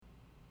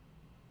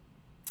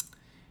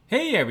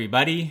Hey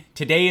everybody,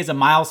 today is a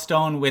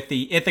milestone with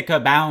the Ithaca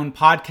Bound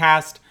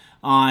podcast.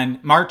 On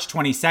March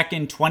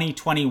 22nd,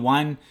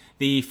 2021,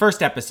 the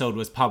first episode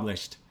was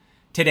published.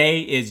 Today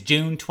is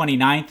June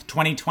 29th,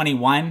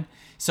 2021,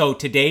 so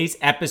today's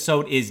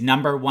episode is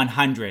number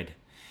 100.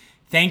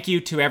 Thank you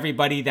to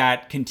everybody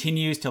that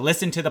continues to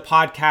listen to the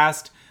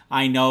podcast.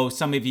 I know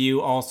some of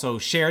you also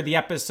share the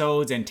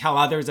episodes and tell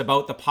others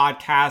about the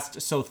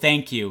podcast, so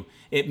thank you.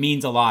 It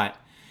means a lot.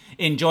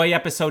 Enjoy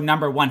episode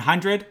number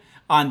 100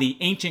 on the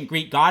ancient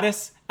Greek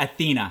goddess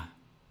Athena.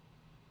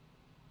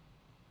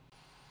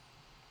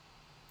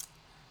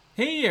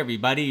 Hey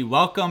everybody,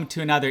 welcome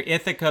to another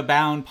Ithaca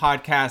Bound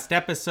podcast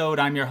episode.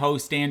 I'm your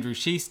host Andrew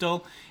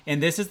Schiestel,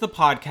 and this is the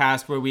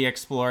podcast where we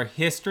explore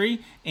history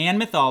and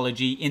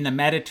mythology in the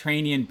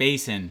Mediterranean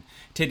basin.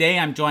 Today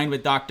I'm joined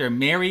with Dr.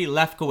 Mary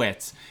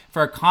Lefkowitz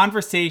for a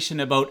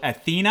conversation about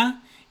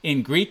Athena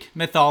in Greek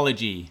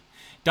mythology.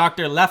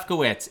 Dr.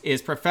 Lefkowitz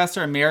is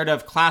Professor Emerita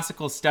of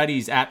Classical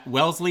Studies at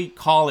Wellesley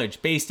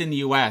College, based in the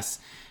U.S.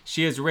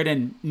 She has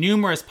written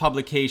numerous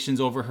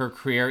publications over her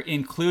career,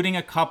 including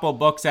a couple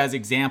books as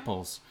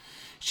examples.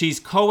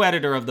 She's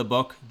co-editor of the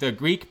book, The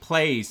Greek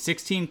Plays,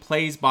 16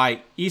 Plays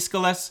by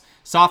Aeschylus,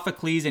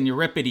 Sophocles, and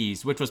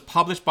Euripides, which was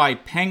published by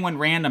Penguin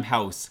Random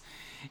House.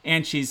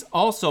 And she's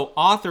also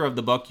author of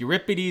the book,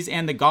 Euripides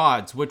and the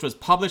Gods, which was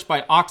published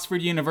by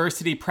Oxford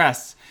University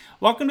Press.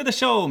 Welcome to the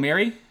show,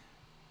 Mary.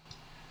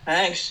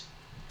 Thanks.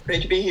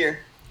 Great to be here.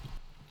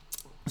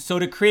 So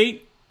to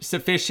create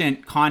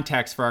sufficient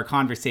context for our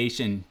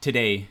conversation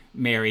today,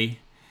 Mary,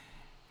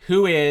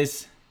 who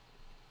is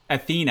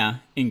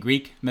Athena in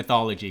Greek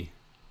mythology?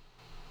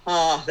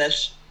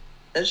 That's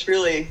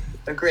really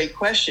a great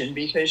question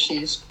because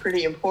she's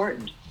pretty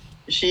important.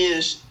 She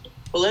is,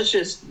 well, let's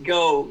just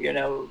go,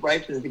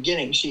 right from the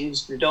beginning.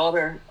 She's the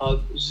daughter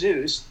of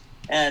Zeus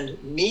and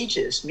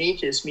Metis.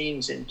 Metis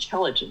means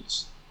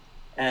intelligence.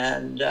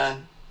 And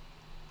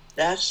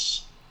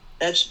that's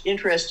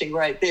interesting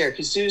right there,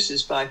 because Zeus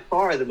is by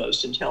far the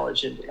most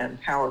intelligent and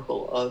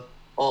powerful of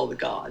all the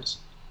gods.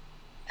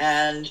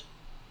 And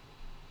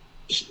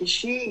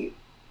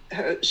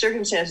her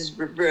circumstances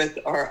for birth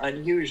are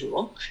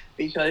unusual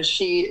because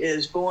she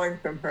is born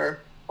from her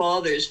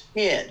father's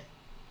head.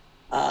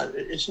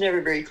 It's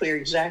never very clear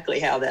exactly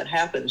how that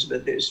happens,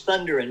 but there's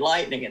thunder and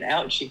lightning, and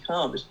out she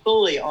comes,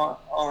 fully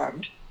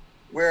armed,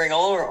 wearing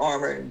all her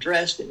armor and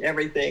dressed and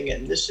everything,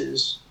 and this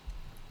is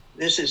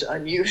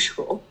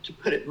unusual, to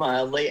put it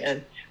mildly.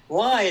 And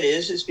why it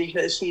is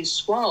because he's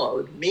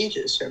swallowed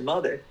Metis, her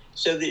mother,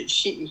 so that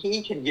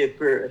he can give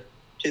birth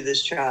to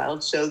this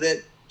child, so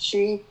that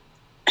she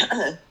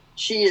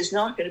is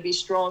not going to be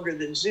stronger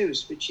than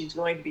Zeus, but she's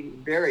going to be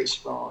very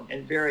strong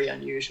and very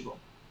unusual.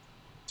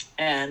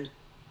 And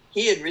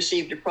he had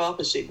received a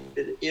prophecy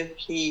that if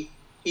he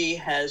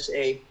has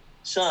a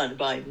son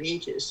by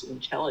Metis,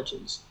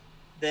 intelligence,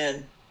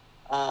 then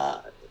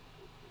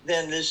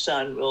this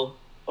son will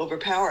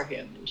overpower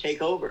him and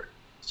take over.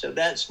 So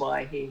that's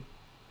why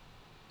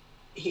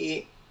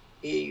he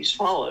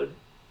swallowed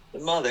the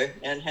mother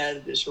and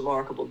had this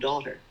remarkable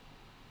daughter.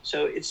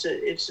 So it's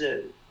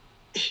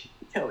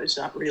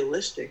not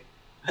realistic,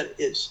 but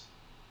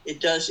it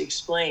does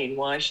explain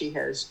why she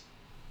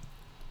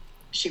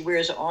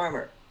wears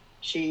armor.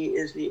 She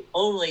is the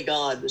only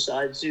god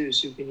besides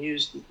Zeus who can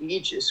use the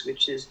aegis,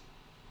 which is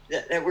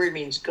that word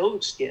means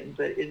goat skin,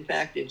 but in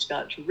fact it's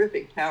got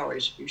terrific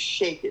powers. If you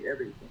shake it,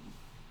 everything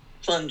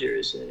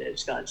thunders, and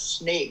it's got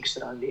snakes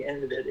on the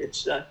end of it.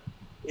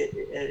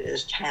 It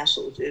has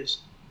tassels. It's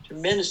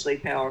tremendously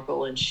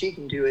powerful, and she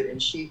can do it,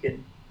 and she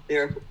can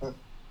therefore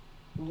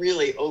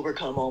really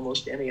overcome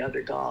almost any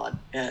other god,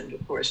 and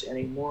of course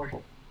any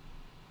mortal.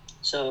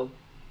 So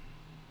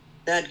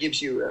that gives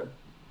you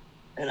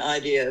an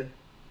idea of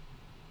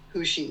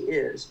who she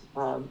is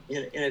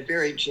in a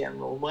very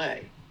general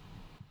way.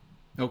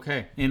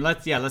 Okay, and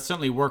let's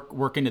certainly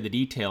work into the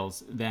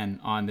details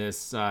then on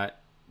this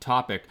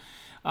topic.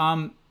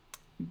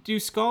 Do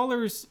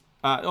scholars?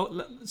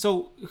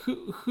 So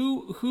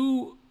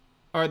who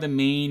are the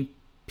main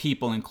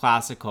people in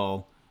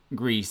classical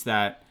Greece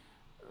that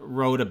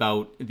wrote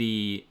about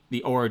the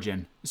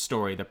origin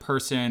story, the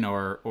person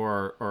or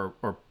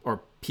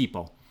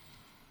people?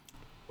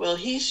 Well,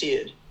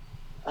 Hesiod,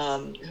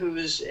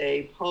 who's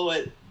a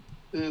poet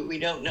who we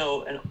don't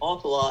know an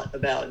awful lot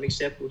about him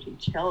except what he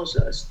tells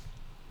us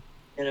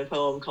in a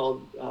poem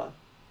called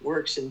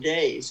Works and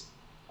Days,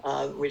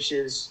 which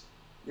is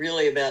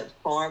really about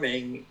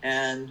farming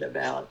and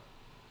about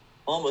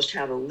almost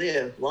how to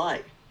live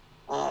life.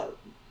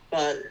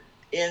 But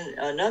in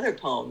another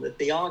poem, the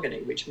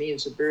Theogony, which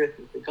means the birth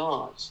of the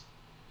gods,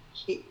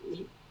 he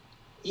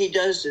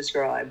does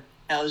describe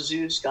how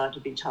Zeus got to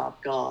be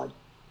top god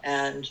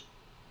and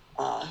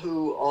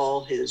who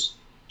all his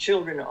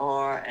children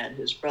are and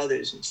his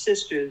brothers and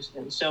sisters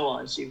and so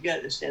on. So you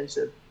get a sense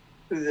of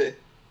who the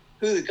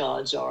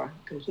gods are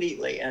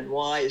completely and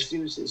why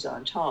Zeus is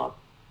on top,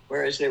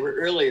 whereas there were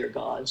earlier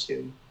gods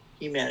whom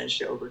he managed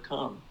to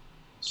overcome.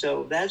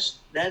 So that's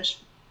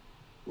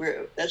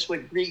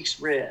what Greeks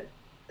read.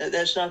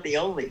 That's not the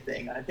only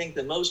thing. I think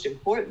the most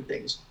important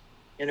things,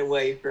 in a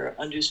way, for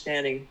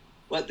understanding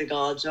what the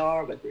gods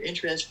are, what they're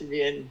interested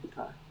in,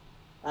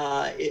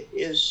 are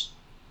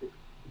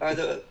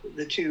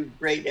the two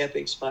great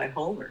epics by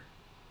Homer,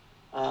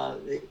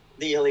 the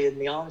Iliad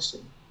and the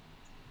Odyssey.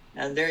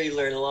 And there you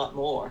learn a lot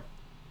more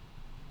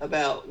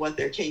about what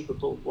they're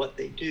capable of, what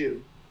they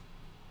do.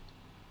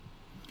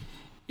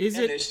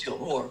 There's still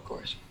more, of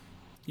course.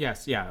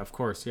 Yes, yeah, of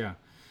course, yeah.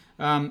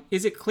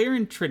 Is it clear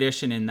in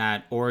tradition, in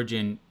that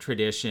origin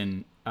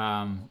tradition,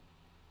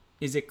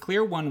 is it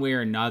clear one way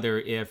or another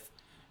if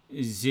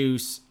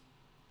Zeus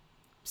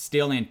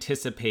still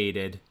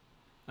anticipated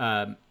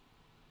a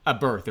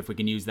birth, if we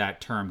can use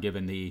that term,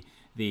 given the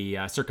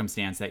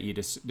circumstance that you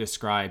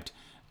described?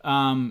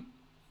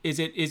 Is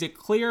it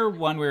clear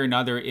one way or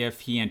another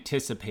if he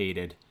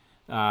anticipated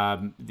a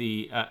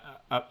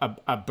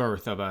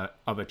birth of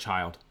a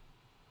child?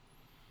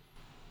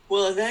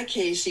 Well, in that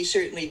case, he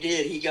certainly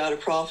did. He got a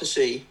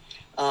prophecy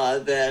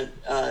that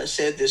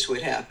said this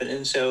would happen,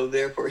 and so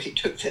therefore he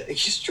took that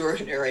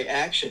extraordinary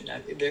action.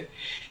 I mean,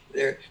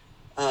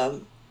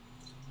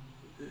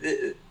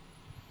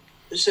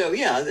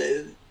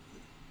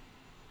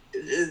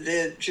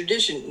 the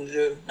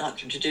tradition, not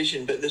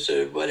tradition, but the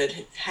sort of what had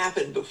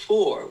happened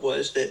before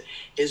was that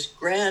his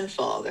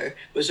grandfather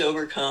was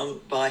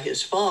overcome by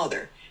his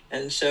father,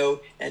 and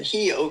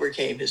he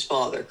overcame his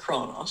father,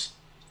 Kronos,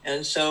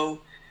 and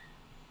so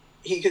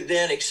he could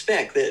then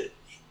expect that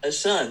a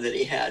son that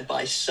he had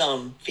by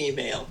some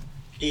female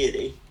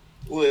deity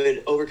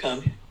would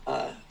overcome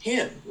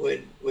him,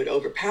 would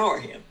overpower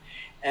him,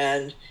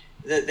 and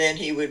that then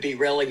he would be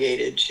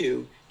relegated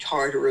to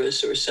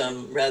Tartarus or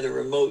some rather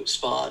remote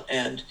spot,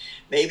 and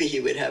maybe he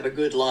would have a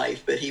good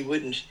life, but he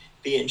wouldn't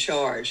be in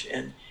charge.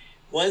 And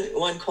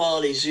one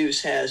quality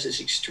Zeus has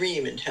is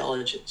extreme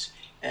intelligence,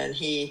 and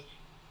he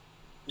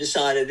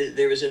decided that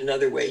there was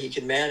another way he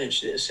could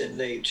manage this, and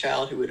the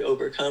child who would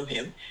overcome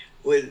him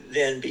would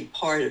then be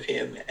part of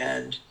him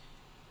and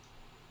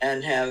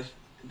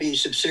be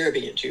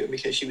subservient to him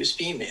because she was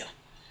female.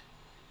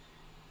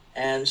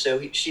 And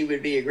so she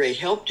would be a great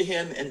help to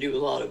him and do a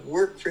lot of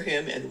work for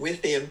him and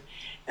with him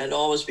and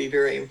always be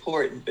very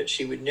important, but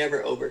she would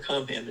never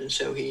overcome him. And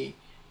so he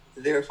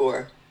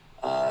therefore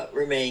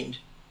remained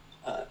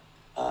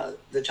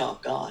the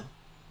top god.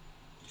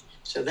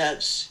 So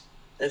that's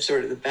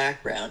sort of the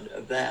background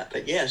of that.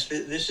 But yes,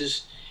 this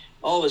is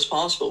always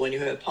possible when you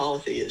have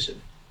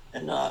polytheism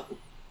and not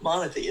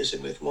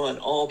monotheism with one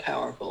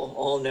all-powerful,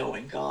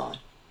 all-knowing God.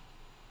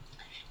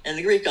 And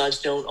the Greek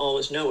gods don't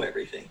always know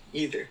everything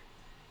either.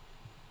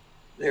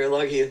 They're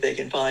lucky if they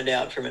can find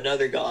out from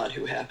another god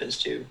who happens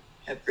to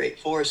have great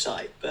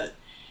foresight, but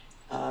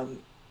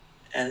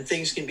and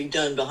things can be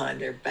done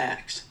behind their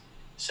backs.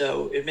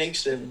 So it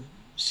makes them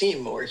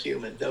seem more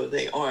human, though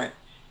they aren't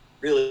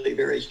really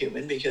very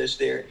human because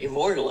they're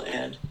immortal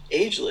and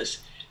ageless.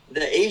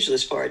 The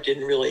ageless part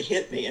didn't really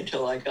hit me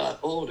until I got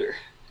older.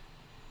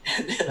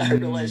 And then I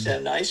realized how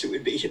nice it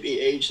would be to be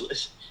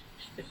ageless.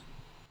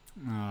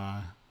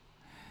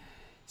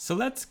 So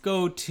let's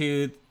go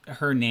to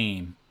her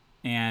name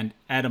and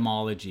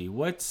etymology.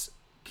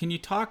 Can you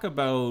talk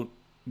about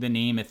the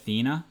name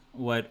Athena?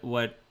 What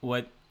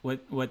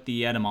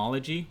the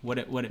etymology? What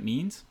it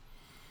means?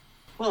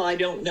 Well, I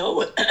don't know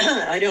what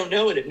I don't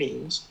know what it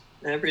means.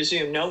 I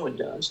presume no one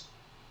does,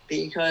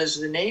 because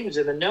the names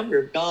of a number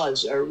of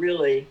gods are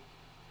really,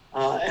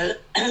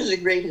 as a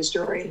great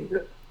historian,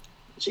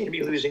 I seem to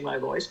be losing my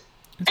voice.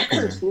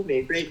 Excuse me,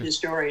 a great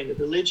historian of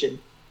religion,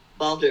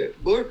 Walter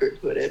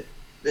Burkert, put it,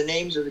 the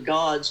names of the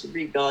gods, the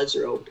Greek gods,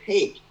 are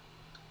opaque.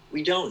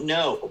 We don't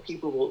know.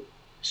 People will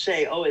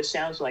say, oh, it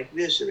sounds like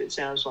this or it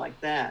sounds like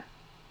that.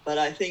 But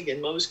I think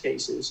in most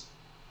cases,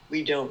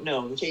 we don't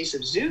know. In the case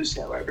of Zeus,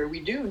 however, we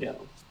do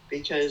know,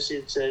 because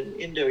it's an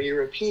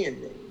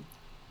Indo-European name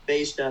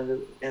based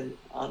on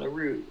a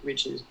root,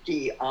 which is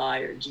D-I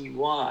or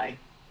D-Y,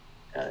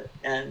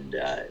 and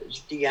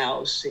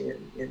Dios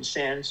in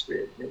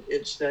Sanskrit.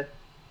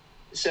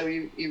 So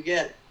you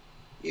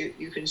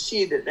can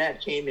see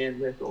that came in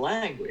with the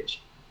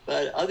language,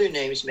 but other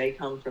names may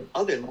come from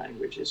other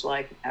languages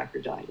like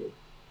Aphrodite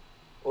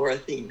or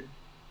Athena.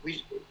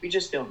 We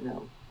just don't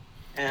know.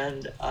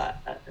 And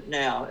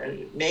now,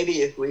 and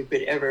maybe if we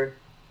could ever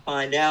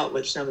find out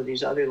what some of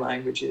these other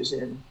languages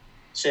in,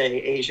 say,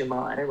 Asia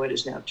Minor, what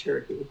is now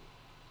Turkey,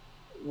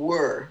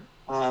 were,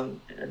 and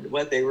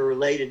what they were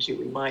related to,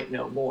 we might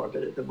know more.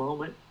 But at the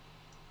moment,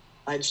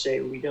 I'd say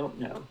we don't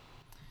know.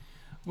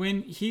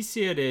 When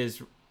Hesiod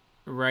is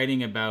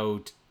writing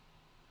about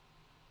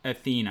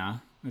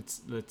Athena,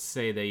 let's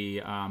say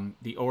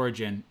the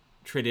origin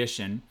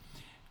tradition,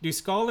 do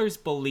scholars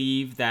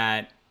believe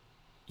that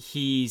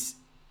he's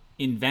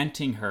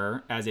inventing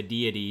her as a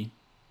deity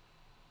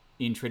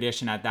in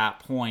tradition at that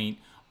point,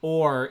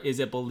 or is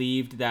it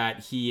believed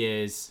that he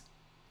is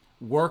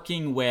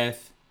working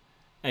with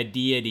a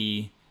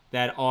deity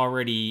that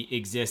already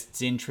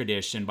exists in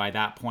tradition by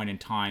that point in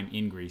time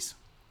in Greece?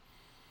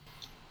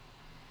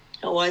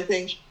 Oh, I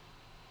think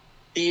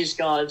these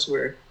gods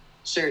were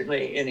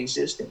certainly in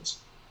existence.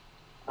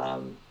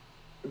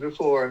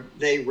 before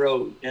they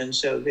wrote, and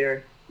so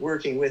they're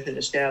working with an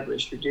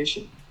established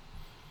tradition.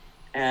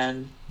 But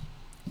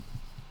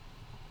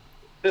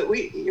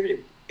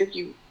if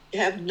you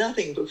have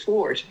nothing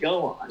before to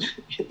go on,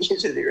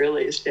 these are the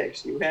earliest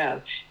texts you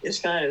have, it's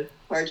kind of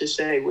hard to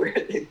say where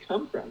they've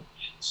come from.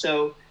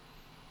 So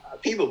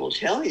people will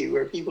tell you,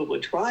 or people will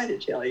try to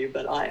tell you,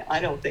 but I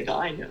don't think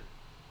I know.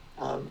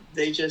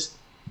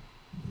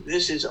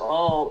 This is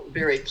all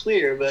very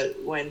clear,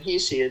 but when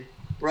Hesiod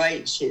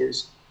writes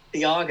his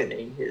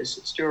theogony,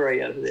 his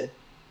story of the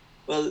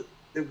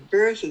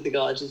birth of the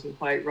gods isn't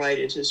quite right.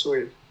 It's a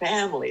sort of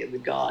family of the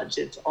gods.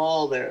 It's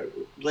all their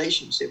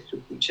relationships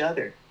with each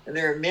other. And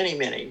there are many,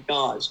 many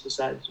gods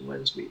besides the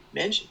ones we've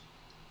mentioned.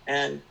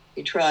 And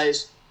he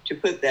tries to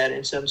put that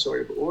in some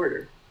sort of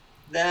order.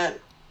 That's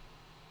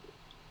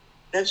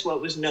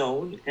what was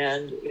known,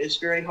 and it's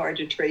very hard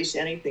to trace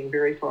anything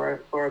very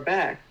far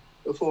back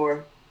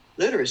before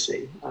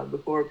literacy,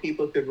 before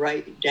people could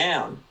write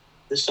down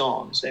the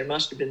songs. There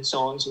must have been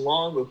songs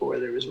long before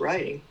there was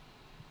writing,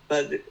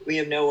 but we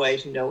have no way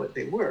to know what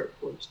they were, of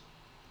course.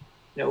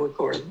 No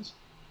recordings.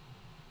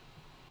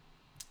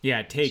 Yeah,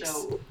 it takes...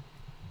 So,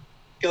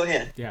 go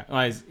ahead.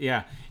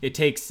 Yeah, it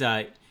takes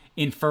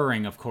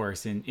inferring, of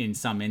course, in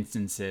some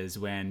instances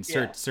when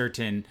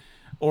certain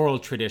oral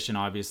tradition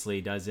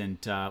obviously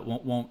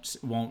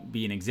won't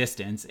be in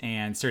existence,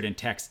 and certain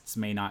texts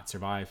may not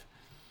survive.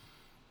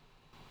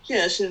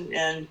 Yes,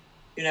 and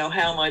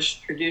how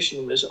much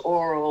tradition was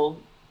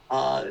oral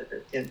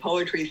in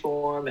poetry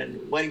form,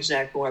 and what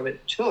exact form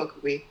it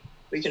took, we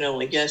can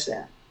only guess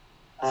at.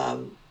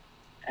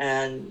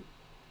 And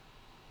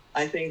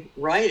I think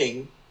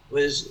writing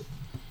was,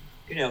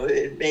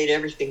 it made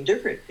everything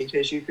different,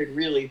 because you could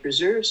really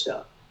preserve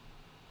stuff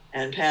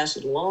and pass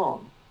it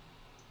along.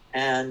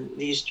 And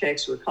these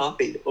texts were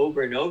copied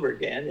over and over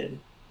again, and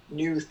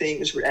new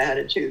things were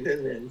added to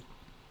them, and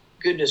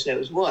goodness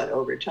knows what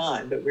over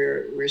time. But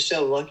we're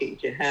so lucky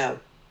to have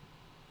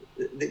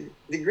the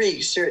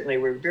Greeks. Certainly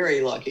were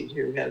very lucky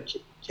to have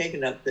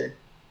taken up the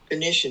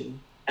Phoenician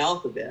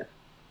alphabet.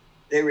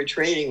 They were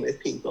trading with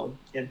people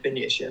in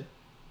Phoenicia,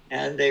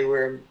 and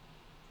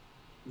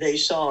they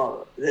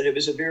saw that it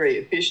was a very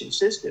efficient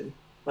system,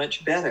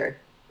 much better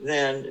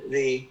than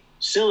the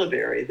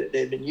syllabary that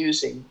they'd been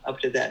using up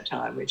to that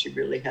time, which you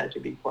really had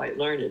to be quite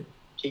learned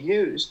to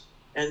use.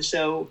 And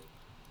so,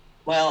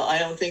 while I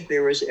don't think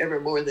there was ever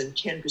more than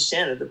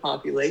 10% of the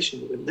population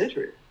that were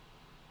literate,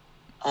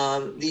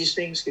 these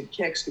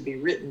texts could be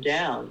written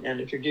down and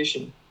a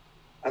tradition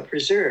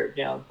preserved.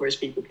 Now, of course,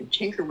 people can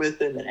tinker with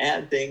them and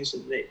add things,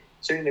 and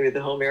certainly with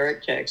the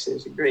Homeric text,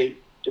 there's a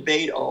great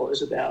debate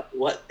always about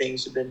what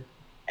things have been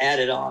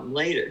added on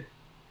later.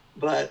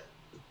 But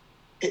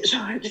it's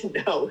hard to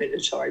know, and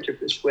it's hard to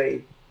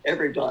persuade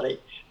everybody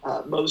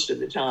most of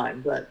the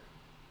time. But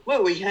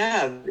what we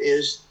have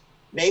is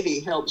maybe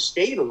help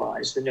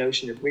stabilize the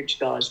notion of which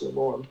gods were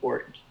more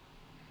important.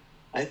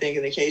 I think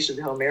in the case of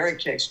the Homeric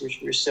texts,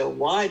 which were so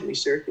widely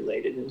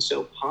circulated and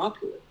so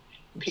popular,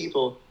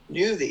 people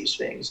knew these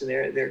things, and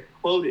they're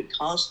quoted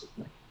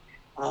constantly.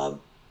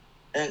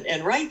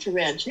 And right through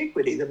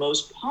antiquity, the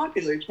most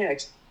popular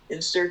text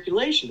in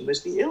circulation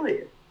was the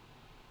Iliad,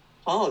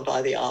 followed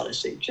by the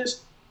Odyssey.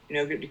 Just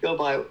to go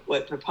by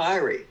what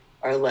papyri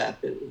are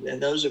left,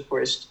 and those, of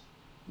course,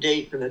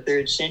 date from the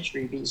 3rd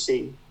century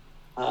BC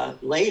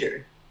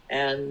later,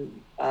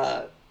 and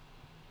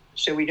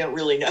so we don't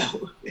really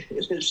know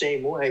in the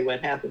same way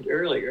what happened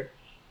earlier,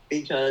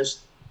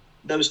 because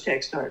those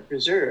texts aren't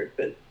preserved.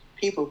 But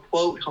people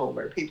quote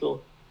Homer.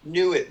 People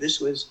knew it. This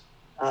was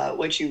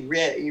what you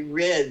read. You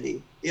read the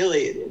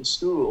Iliad in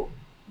school,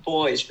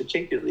 boys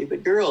particularly,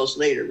 but girls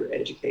later were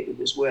educated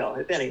as well.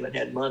 If anyone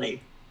had money,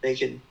 they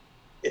could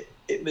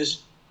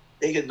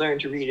learn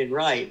to read and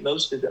write.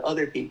 Most of the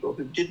other people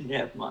who didn't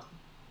have money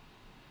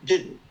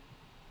didn't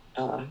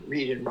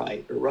read and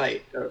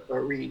write,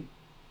 or read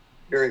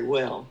very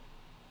well.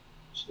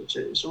 So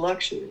it's a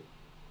luxury.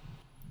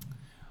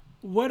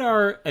 What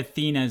are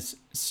Athena's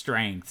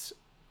strengths,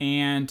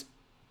 and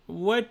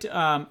what?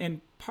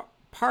 And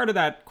part of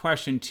that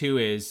question too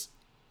is,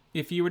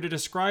 if you were to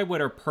describe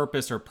what her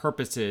purpose or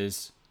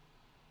purposes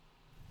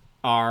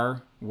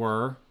were,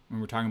 when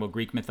we're talking about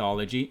Greek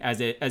mythology as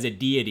a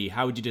deity,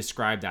 how would you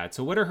describe that?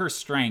 So, what are her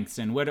strengths,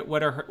 and what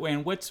are her,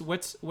 and what's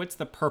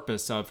the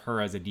purpose of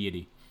her as a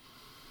deity?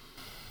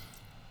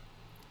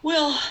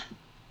 Well,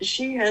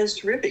 she has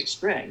terrific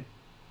strength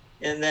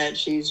in that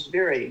she's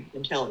very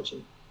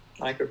intelligent,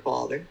 like her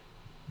father,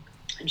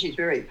 and she's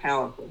very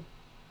powerful,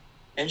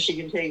 and she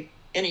can take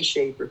any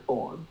shape or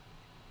form,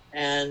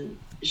 and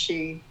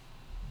she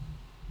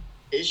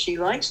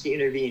likes to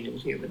intervene in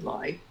human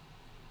life.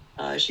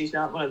 She's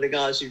not one of the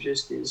gods who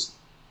just is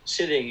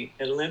sitting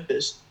at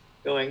Olympus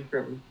going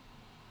from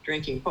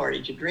drinking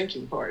party to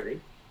drinking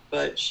party,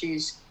 but she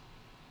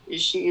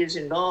is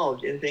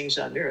involved in things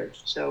on earth.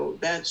 So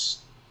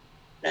that's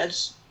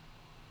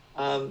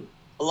a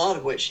lot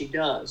of what she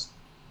does.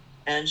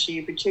 And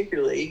she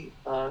particularly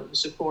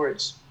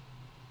supports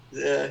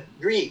the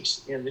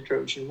Greeks in the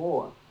Trojan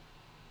War.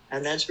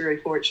 And that's very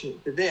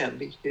fortunate for them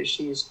because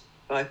she's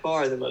by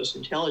far the most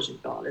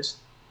intelligent goddess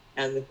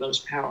and the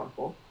most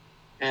powerful.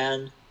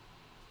 And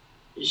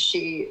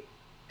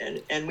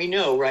and we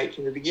know right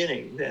from the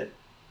beginning that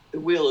the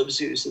will of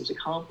Zeus is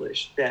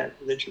accomplished, that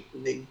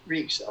the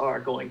Greeks are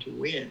going to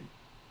win.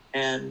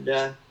 And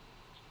the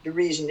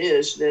reason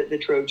is that the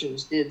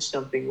Trojans did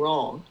something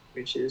wrong,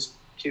 which is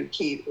to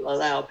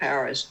allow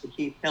Paris to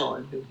keep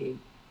Helen, whom he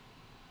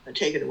had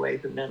taken away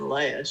from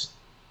Menelaus.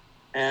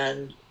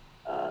 And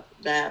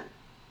that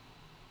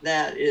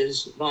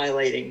is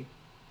violating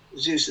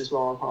Zeus's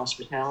law of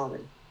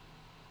hospitality.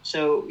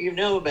 So you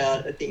know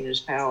about Athena's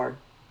power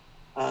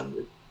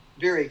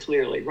very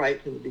clearly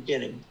right from the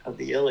beginning of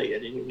the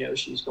Iliad, and you know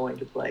she's going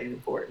to play an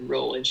important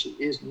role, and she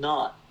is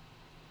not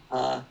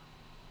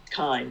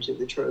kind to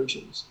the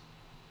Trojans.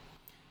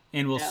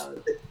 And now,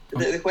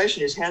 the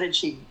question is,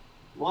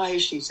 why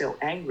is she so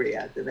angry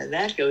at them? And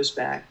that goes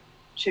back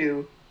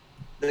to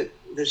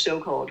the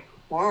so-called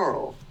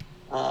quarrel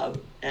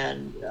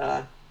and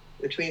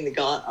between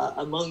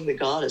among the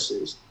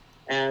goddesses,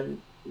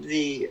 and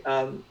the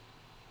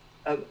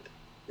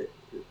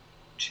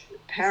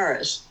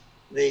Paris,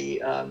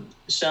 the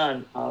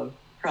son of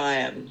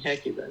Priam and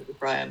Hecuba,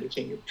 Priam, the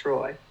king of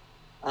Troy,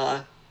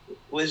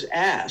 was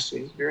asked.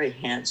 He's a very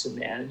handsome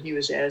man, and he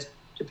was asked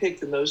to pick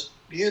the most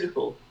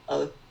beautiful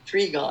of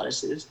three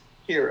goddesses: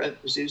 Hera,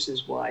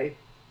 Zeus's wife,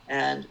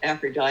 and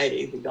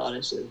Aphrodite, the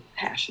goddess of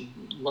passion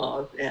and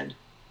love, and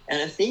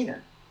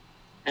Athena.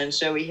 And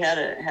so he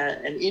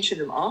and each of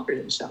them offered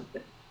him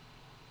something.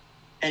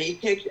 And he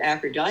picked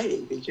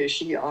Aphrodite because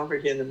she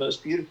offered him the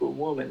most beautiful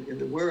woman in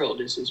the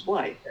world as his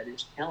wife, that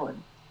is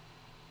Helen.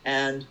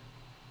 And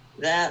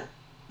that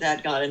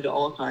got into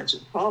all kinds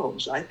of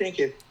problems. I think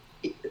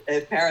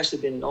if Paris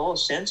had been at all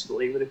sensible,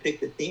 he would have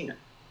picked Athena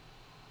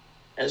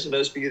as the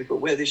most beautiful,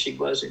 whether she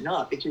was or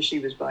not, because she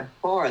was by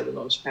far the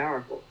most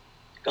powerful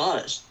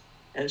goddess.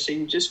 And so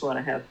you just want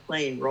to have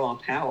plain raw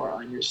power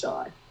on your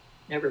side,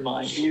 never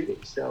mind beauty.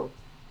 So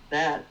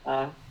that's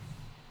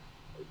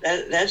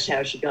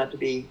how she got to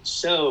be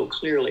so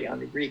clearly on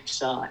the Greek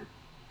side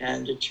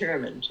and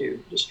determined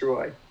to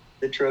destroy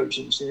the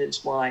Trojans. And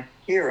it's why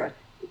Hera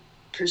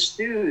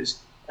pursues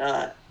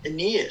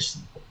Aeneas.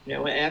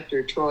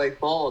 After Troy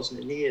falls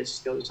and Aeneas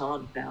goes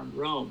on to found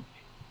Rome,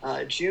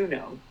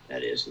 Juno,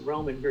 that is the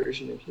Roman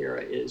version of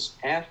Hera, is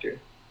after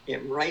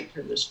him right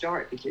from the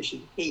start because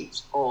she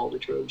hates all the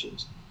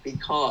Trojans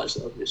because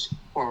of this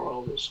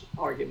quarrel, this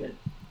argument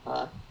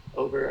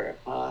over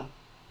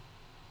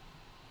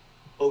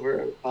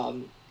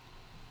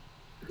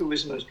who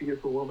was the most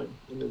beautiful woman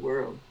in the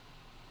world.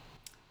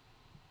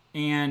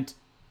 And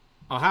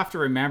I'll have to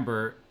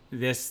remember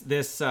this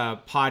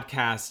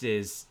podcast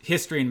is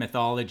history and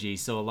mythology,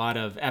 so a lot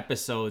of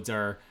episodes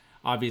are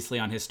obviously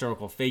on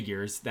historical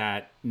figures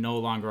that no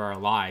longer are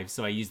alive.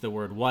 So I use the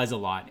word was a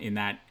lot in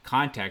that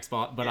context,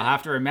 but I'll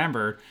have to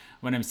remember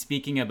when I'm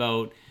speaking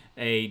about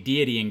a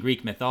deity in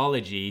Greek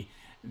mythology,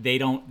 they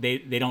don't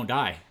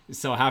die.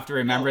 So I have to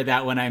remember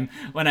that when I'm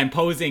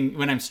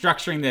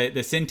structuring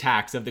the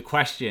syntax of the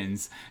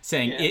questions,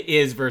 saying it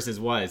is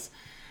versus was.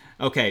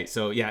 Okay,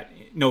 so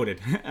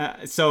noted.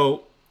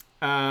 So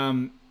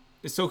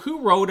who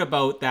wrote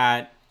about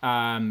that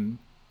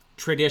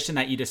tradition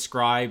that you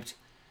described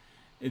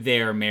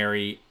there,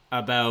 Mary,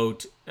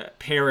 about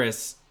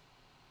Paris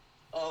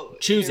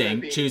choosing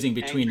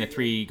between the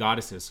three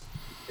goddesses?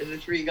 And the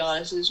three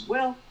goddesses?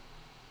 Well,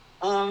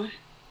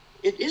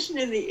 it isn't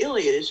in the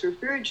Iliad. It's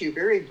referred to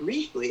very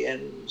briefly,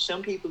 and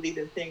some people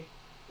even think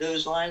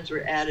those lines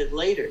were added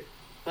later.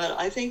 But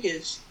I think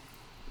it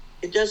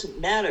doesn't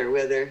matter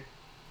whether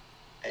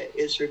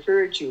it's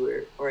referred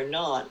to or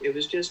not. It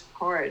was just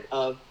part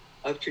of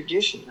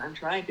tradition. I'm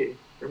trying to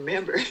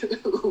remember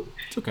who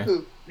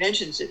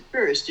mentions it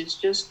first. It's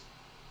just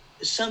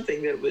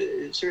something that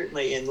was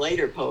certainly in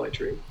later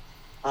poetry.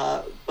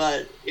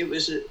 But it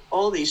was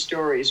all these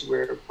stories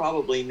were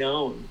probably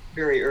known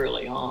very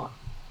early on.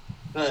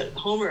 But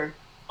Homer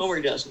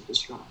doesn't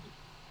describe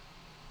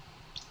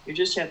it. You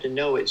just have to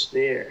know it's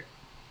there.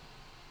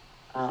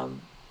 And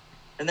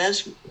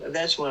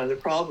that's one of the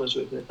problems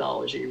with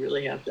mythology. You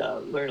really have to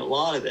learn a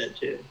lot of it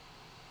to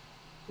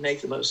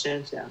make the most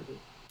sense out of it.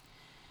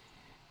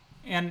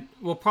 And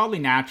we'll probably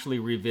naturally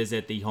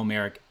revisit the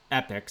Homeric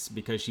epics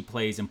because she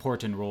plays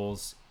important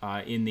roles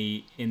in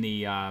the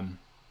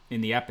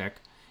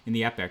epics.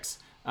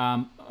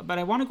 But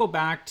I want to go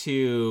back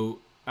to,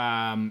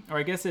 or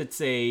I guess it's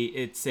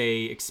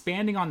a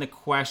expanding on the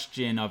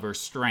question of her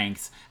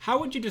strengths. How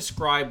would you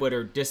describe what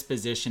her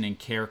disposition and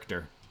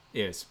character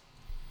is?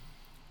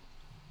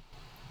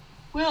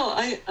 Well,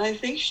 I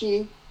think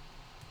she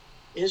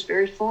is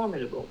very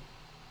formidable.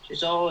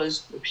 She's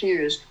always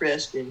appears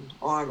dressed in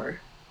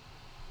armor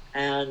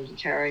and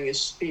carrying a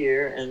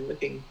spear and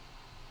looking,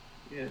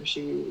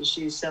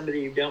 she's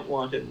somebody you don't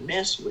want to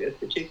mess with,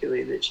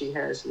 particularly that she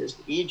has this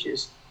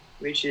aegis,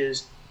 which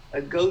is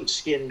a goat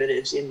skin, but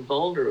it's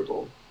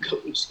invulnerable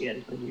goat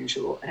skin,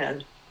 unusual,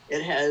 and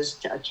it has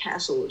a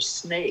castle of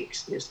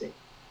snakes missing.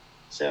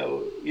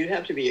 So you'd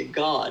have to be a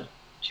god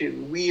to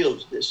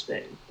wield this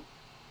thing.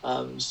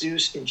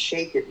 Zeus can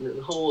shake it, and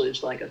the whole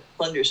is like a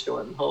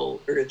thunderstorm. The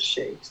whole earth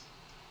shakes.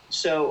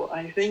 So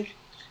I think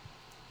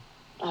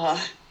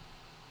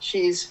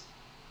she's.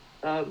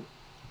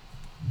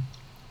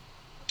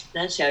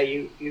 That's how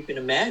you can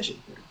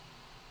imagine her.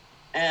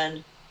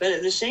 But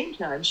at the same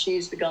time,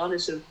 she's the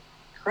goddess of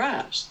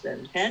crafts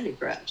and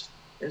handicrafts,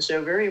 and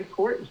so very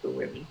important for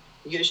women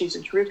because she's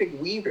a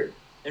terrific weaver.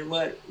 And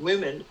what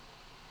women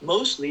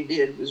mostly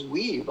did was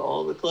weave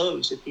all the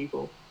clothes that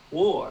people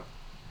wore.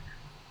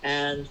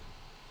 And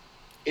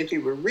if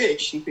you were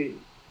rich, you could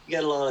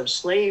get a lot of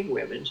slave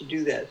women to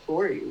do that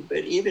for you.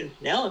 But even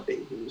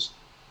Penelope, who's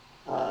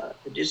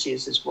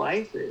Odysseus's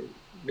wife, a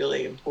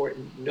really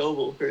important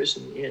noble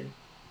person in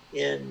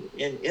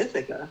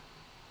Ithaca,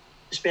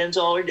 spends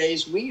all her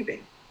days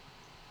weaving.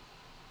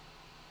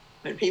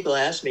 When people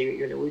ask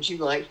me, would you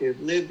like to have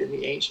lived in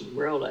the ancient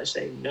world? I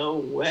say, no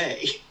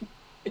way.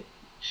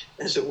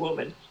 As a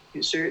woman,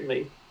 you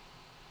certainly,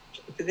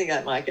 I think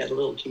I might get a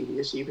little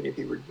tedious, even if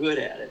you were good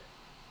at it.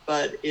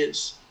 But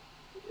that's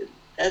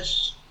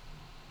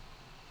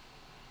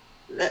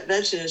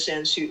in a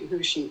sense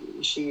who she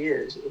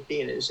is.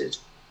 Athena is a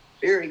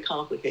very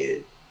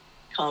complicated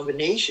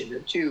combination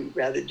of two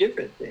rather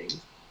different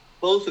things,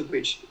 both of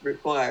which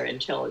require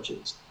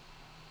intelligence.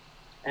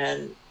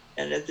 And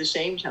at the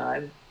same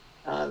time,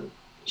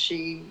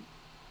 she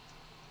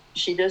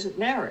doesn't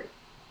marry,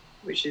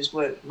 which is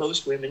what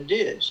most women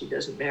did. She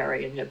doesn't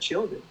marry and have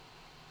children.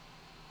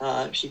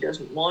 She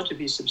doesn't want to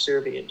be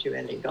subservient to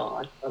any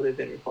god other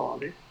than her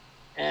father.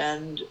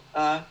 And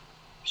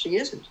she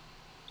isn't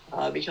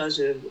because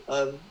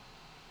of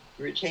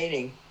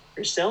retaining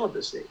her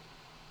celibacy.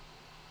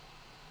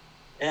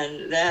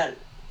 And that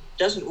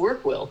doesn't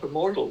work well for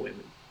mortal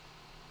women.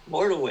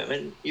 Mortal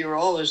women, you're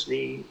always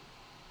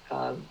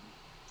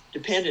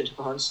dependent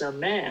upon some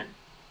man.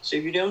 So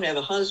if you don't have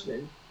a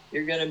husband,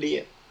 you're going to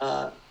be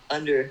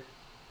under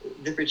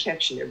the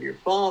protection of your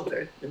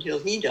father until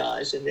he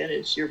dies, and then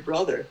it's your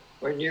brother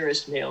or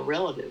nearest male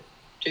relative.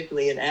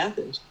 Particularly in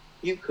Athens,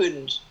 you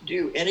couldn't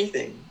do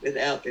anything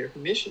without their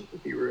permission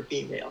if you were a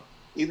female,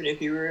 even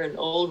if you were an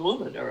old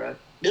woman or a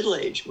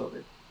middle-aged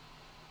woman.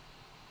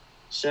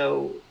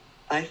 So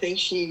I think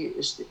she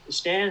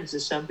stands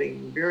as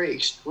something very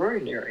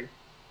extraordinary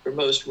for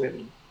most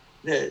women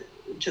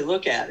to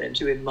look at and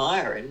to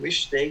admire and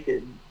wish they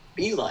could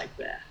be like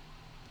that,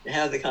 to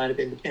have the kind of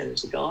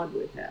independence that God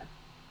would have.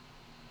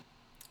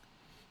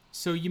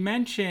 So you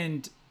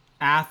mentioned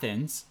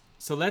Athens.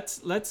 So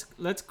let's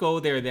go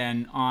there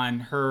then on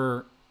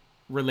her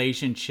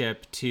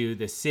relationship to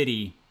the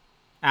city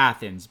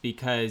Athens,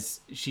 because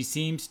she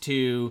seems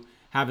to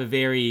have a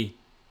very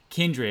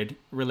kindred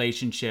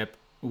relationship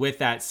with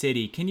that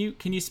city. Can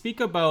you speak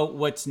about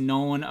what's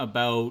known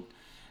about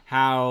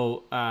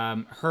how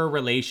her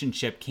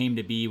relationship came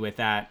to be with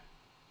that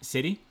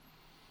city?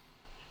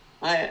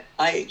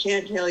 I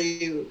can't tell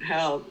you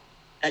how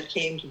that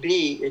came to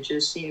be. It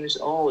just seems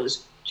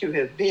always to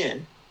have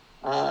been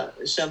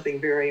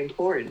something very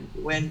important.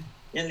 When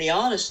in the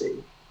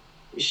Odyssey,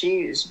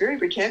 she is very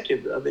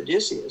protective of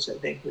Odysseus. I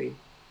think we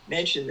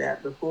mentioned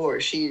that before.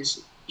 She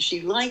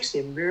likes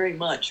him very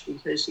much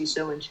because he's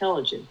so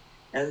intelligent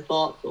and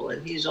thoughtful,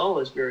 and he's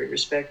always very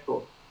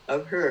respectful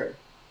of her.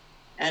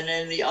 And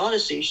in the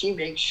Odyssey, she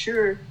makes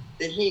sure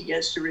that he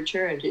gets to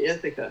return to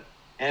Ithaca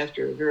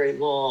after a very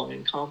long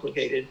and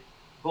complicated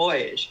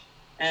voyage.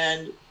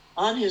 And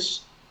on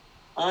his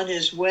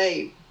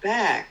way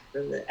back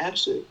from the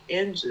absolute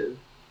ends of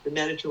the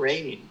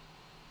Mediterranean,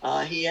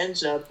 he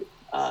ends up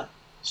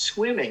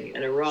swimming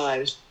and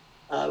arrives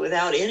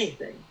without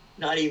anything,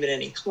 not even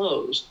any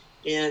clothes,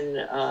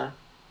 in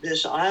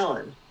this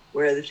island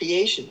where the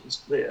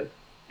Phaeacians live.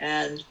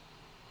 And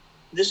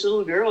this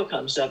little girl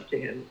comes up to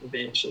him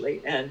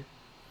eventually and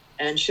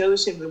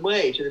shows him the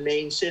way to the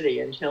main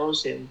city and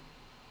tells him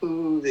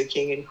who the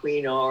king and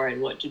queen are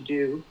and what to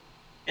do.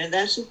 And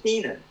that's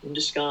Athena in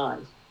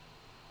disguise.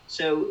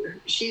 So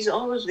she's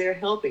always there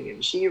helping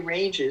him. She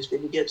arranges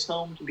that he gets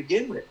home to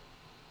begin with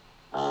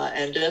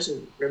and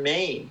doesn't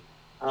remain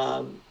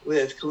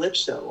with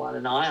Calypso on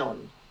an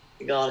island,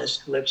 the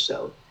goddess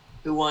Calypso,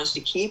 who wants to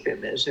keep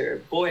him as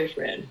her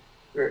boyfriend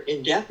for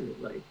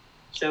indefinitely.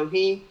 So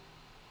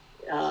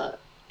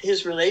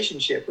his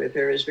relationship with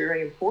her is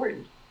very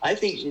important. I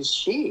think it's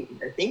she,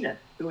 Athena,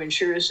 who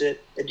ensures that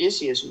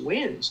Odysseus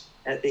wins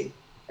at the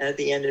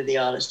end of the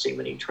Odyssey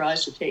when he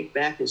tries to take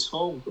back his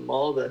home from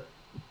all the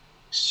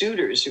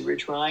suitors who were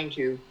trying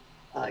to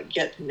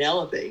get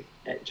Penelope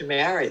to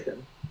marry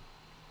them.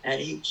 And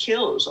he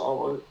kills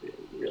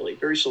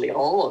virtually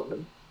all of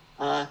them.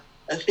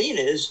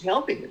 Athena is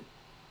helping him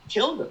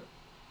kill them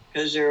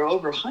because there are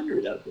over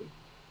 100 of them,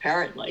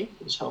 apparently,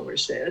 as Homer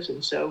says.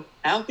 And so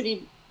how could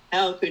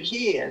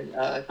he and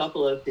a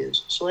couple of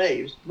his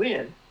slaves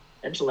win,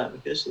 and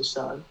Telemachus, his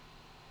son,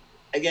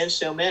 against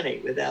so many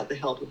without the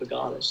help of a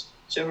goddess?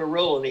 So her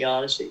role in the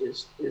Odyssey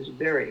is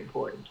very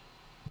important.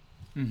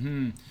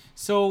 Mm-hmm.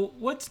 So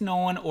what's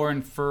known or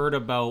inferred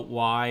about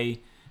why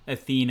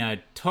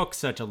Athena took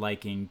such a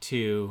liking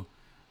to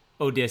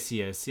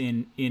Odysseus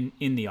in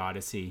the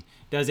Odyssey?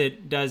 Does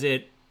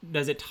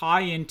it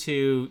tie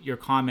into your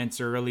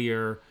comments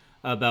earlier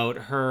about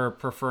her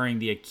preferring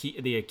the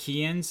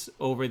Achaeans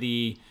over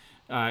the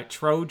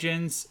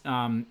Trojans?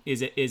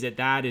 Is it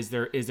that? Is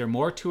there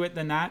more to it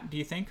than that, do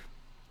you think?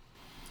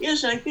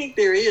 Yes, I think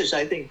there is.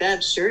 I think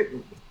that's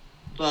certain.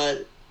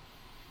 But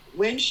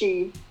when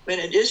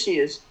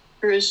Odysseus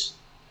first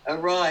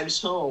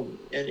arrives home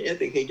in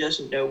Ithaca, he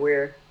doesn't know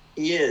where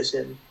he is,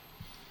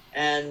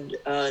 and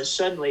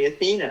suddenly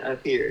Athena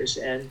appears,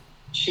 and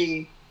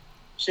she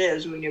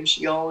says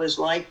she always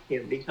liked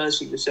him because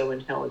he was so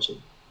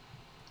intelligent.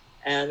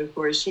 And of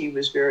course, he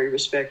was very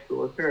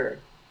respectful of her.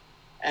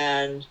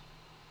 And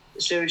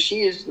so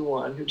she is the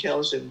one who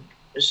tells him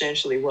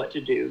essentially what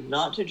to do,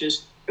 not to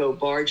just go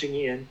barging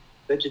in,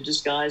 but to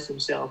disguise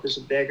himself as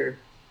a beggar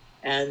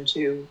and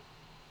to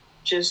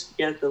just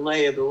get the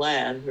lay of the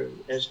land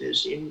as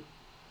this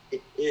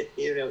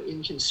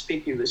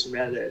inconspicuous and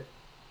rather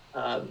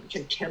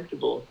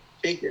contemptible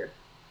figure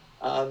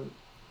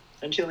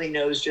until he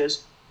knows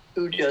just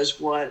who does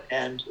what,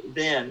 and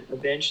then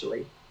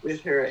eventually,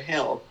 with her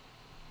help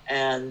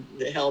and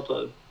the help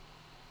of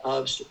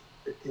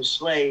his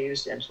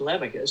slaves and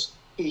Telemachus,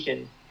 he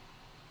can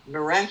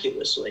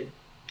miraculously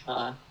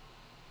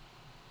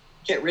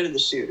get rid of the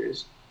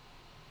suitors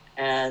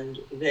and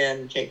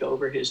then take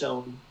over his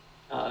own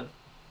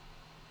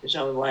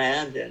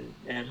land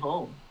and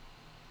home.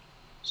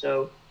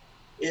 So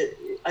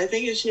I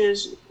think it's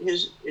his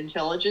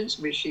intelligence,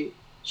 which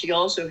she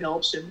also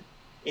helps him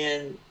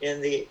in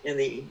the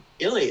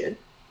Iliad,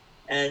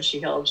 and she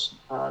helps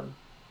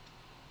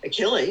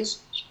Achilles.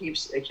 She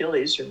keeps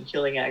Achilles from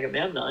killing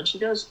Agamemnon. She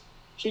does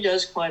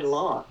quite a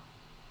lot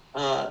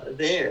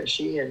there.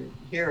 She and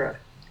Hera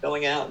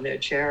going out in their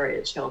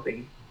chariots,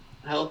 helping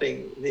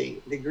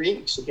the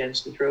Greeks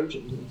against the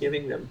Trojans and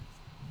giving them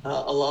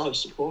a lot of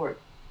support.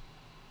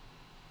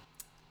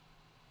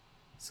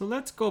 So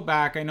let's go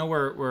back. I know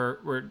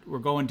we're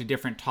going to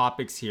different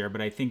topics here,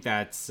 but I think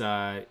that's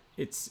we're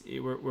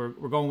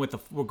going with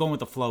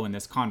the flow in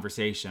this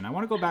conversation. I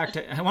want to go back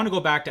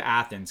to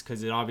Athens,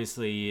 because it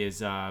obviously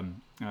is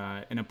an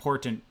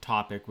important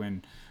topic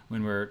when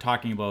we're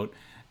talking about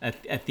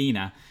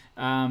Athena.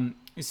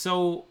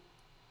 So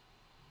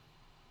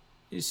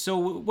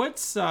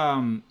what's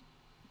can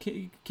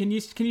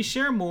you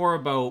share more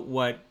about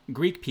what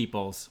Greek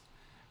people's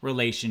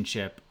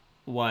relationship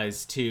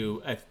was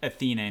to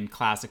Athena in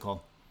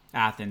classical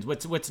Athens?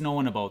 What's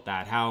known about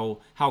that? How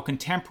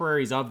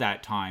contemporaries of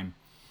that time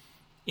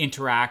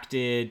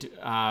interacted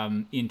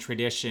in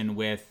tradition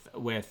with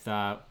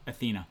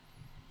Athena?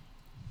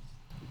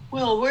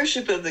 Well,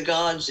 worship of the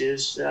gods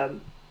is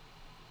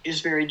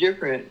very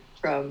different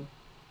from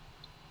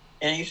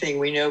anything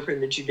we know from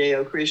the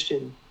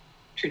Judeo-Christian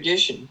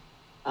tradition.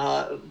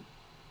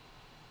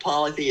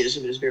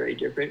 Polytheism is very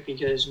different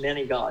because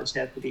many gods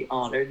have to be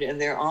honored, and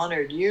they're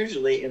honored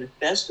usually in a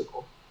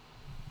festival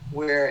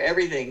where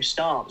everything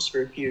stops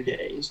for a few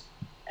days,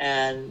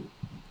 and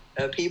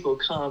people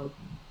come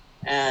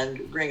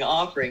and bring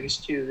offerings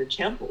to the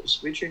temples,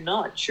 which are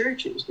not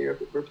churches. They're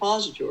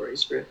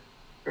repositories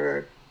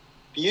for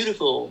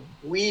beautiful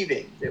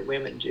weaving that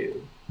women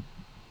do,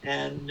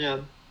 and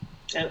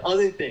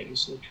other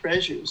things, and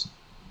treasures.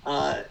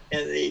 In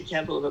the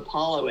Temple of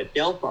Apollo at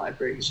Delphi,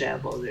 for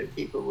example, that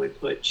people would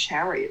put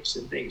chariots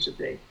and things if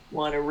they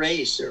won a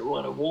race or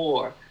won a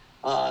war.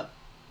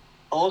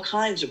 All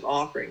kinds of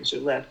offerings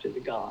are left to the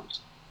gods.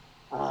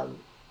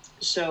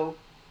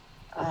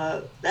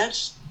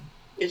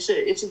 It's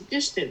a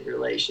distant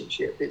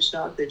relationship. It's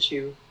not that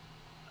you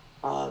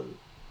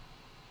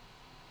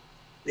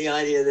the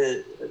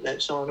idea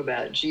that song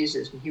about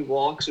Jesus, and he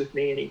walks with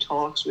me and he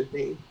talks with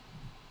me.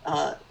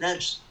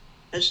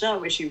 That's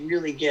not what you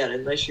really get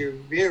unless you're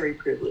very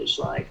privileged,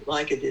 like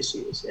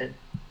Odysseus, and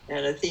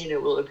Athena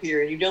will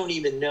appear, and you don't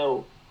even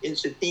know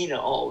it's Athena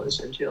always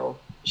until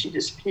she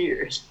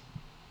disappears.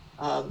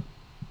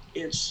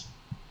 It's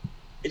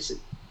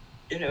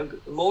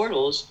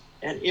mortals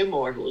and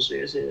immortals.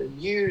 There's a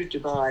huge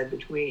divide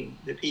between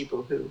the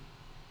people who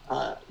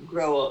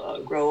grow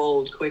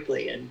old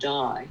quickly and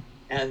die,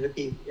 and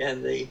the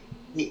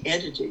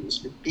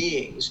entities, the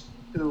beings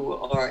who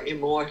are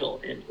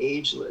immortal and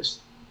ageless.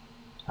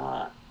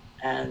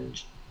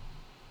 And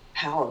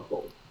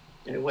powerful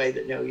in a way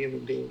that no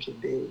human being can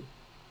be.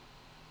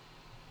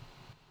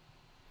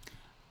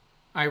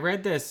 I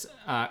read this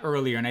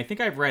earlier, and I think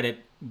I've read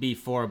it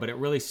before, but it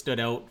really stood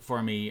out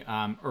for me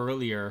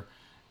earlier.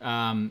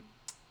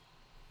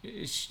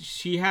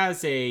 She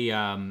has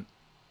one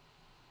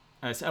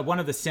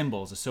of the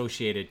symbols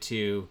associated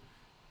to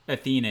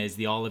Athena is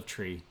the olive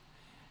tree.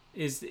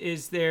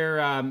 Is there?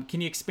 Can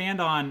you expand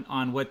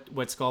on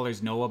what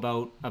scholars know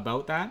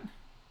about that?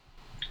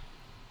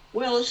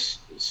 Well,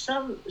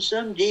 some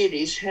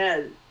deities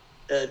had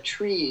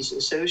trees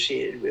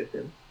associated with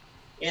them.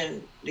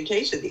 In the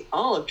case of the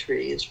olive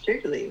tree, it's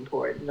particularly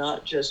important,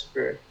 not just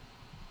for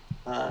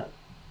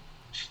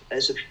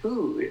as a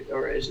food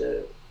or as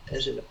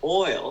an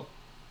oil,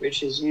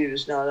 which is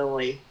used not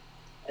only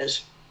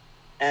as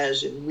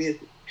in with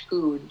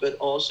food, but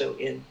also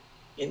in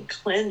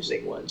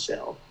cleansing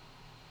oneself.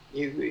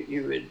 You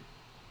would,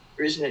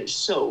 there isn't any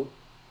soap,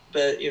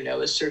 but a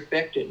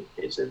surfactant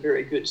is a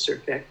very good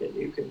surfactant.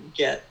 You can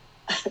get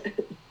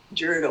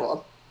dirt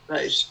off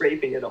by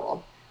scraping it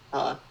off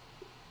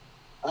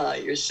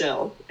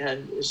yourself.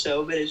 And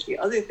so, but it's the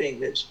other thing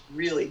that's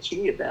really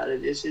key about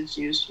it is it's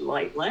used to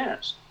light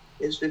lamps.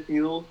 It's the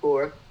fuel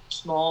for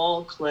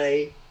small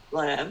clay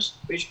lamps,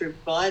 which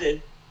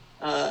provided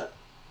a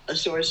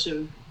source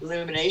of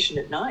illumination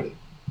at night.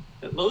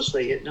 But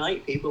mostly at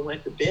night, people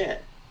went to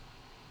bed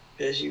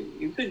because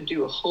you couldn't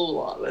do a whole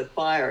lot with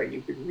fire.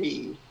 You could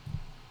read,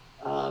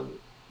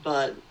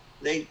 but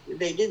they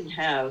didn't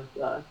have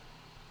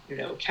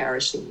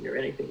kerosene or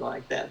anything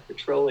like that,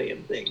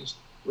 petroleum things,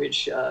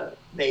 which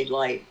made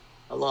light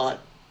a lot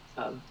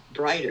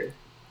brighter,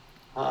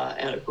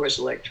 and of course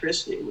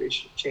electricity,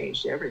 which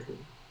changed everything.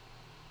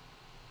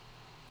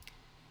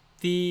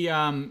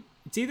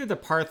 It's either the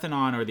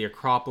Parthenon or the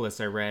Acropolis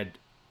I read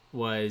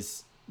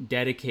was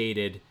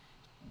dedicated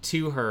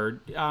to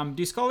her.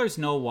 Do scholars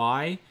know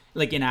why?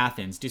 Like in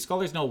Athens, do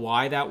scholars know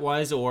why that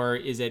was, or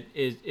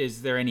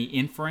is there any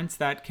inference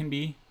that can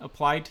be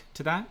applied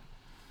to that?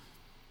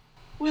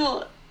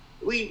 Well,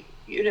 we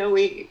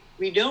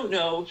don't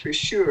know for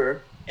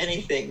sure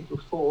anything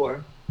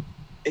before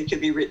it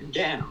could be written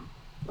down,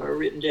 or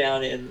written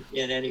down in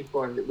any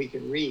form that we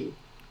can read.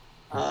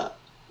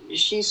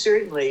 She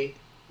certainly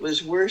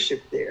was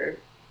worshipped there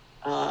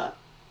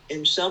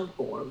in some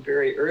form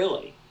very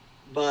early,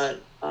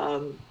 but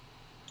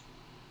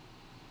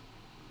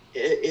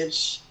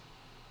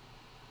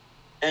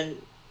and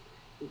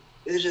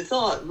there's a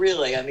thought,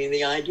 really. I mean,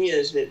 the idea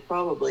is that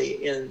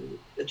probably in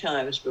the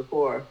times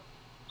before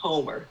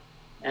Homer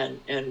and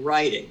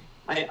writing,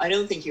 I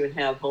don't think you would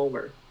have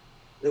Homer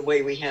the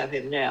way we have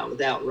him now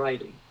without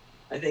writing.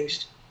 I think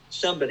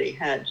somebody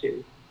had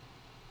to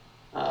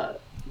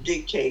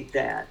dictate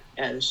that,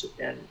 and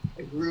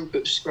a group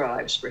of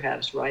scribes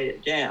perhaps write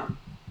it down.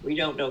 We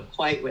don't know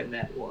quite when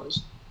that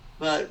was.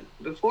 But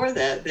before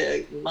that,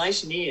 the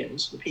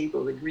Mycenaeans, the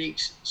people, the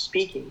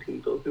Greek-speaking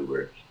people who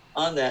were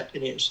on that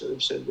peninsula,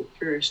 so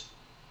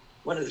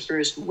one of the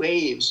first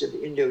waves of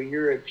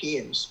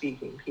Indo-European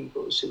speaking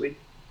peoples who would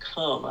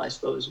come, I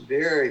suppose,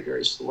 very,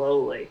 very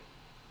slowly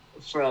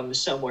from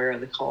somewhere in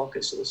the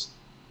Caucasus.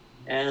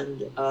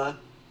 And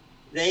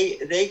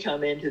they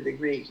come into the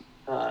Greek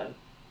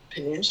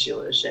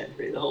peninsula,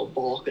 essentially, the whole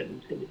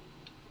Balkan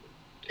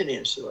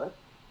peninsula,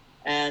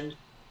 and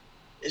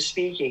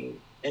speaking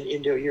an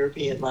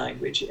Indo-European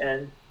language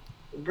and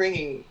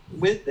bringing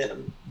with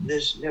them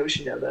this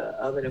notion of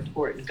an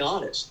important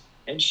goddess.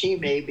 And she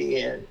may be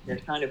in a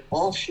kind of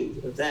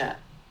offshoot of that.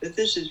 But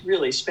this is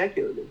really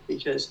speculative,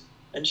 because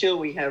until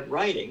we have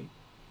writing,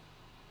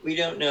 we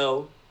don't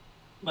know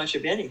much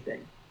of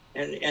anything.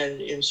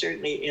 And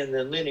certainly in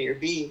the Linear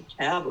B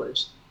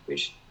tablets,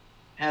 which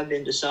have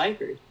been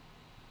deciphered,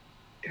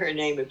 her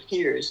name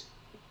appears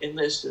in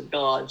lists of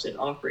gods and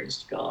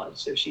offerings to gods.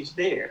 So she's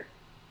there.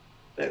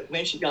 But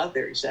when she got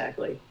there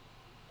exactly,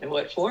 and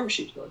what form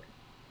she took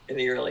in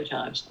the early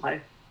times, I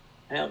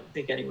don't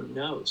think anyone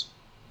knows.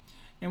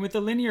 And with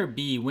the Linear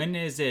B, when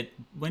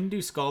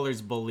do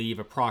scholars believe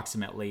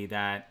approximately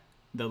that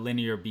the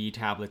Linear B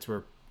tablets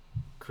were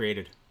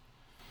created?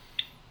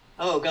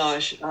 Oh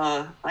gosh,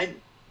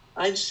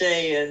 I'd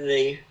say in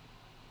the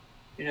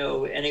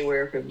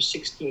anywhere from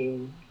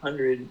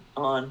 1600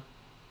 on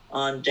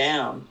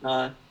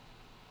down.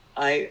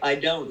 I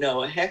don't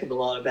know a heck of a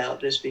lot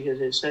about this because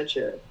it's such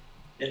an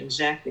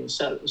exacting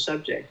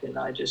subject, and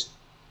I just,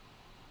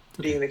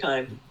 being the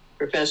kind of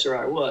professor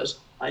I was,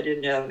 I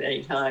didn't have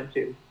any time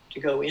to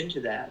go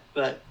into that.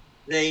 But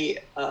these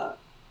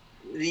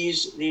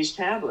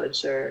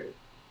tablets are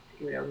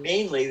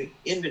mainly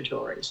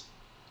inventories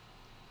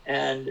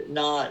and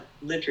not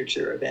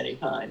literature of any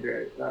kind,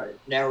 or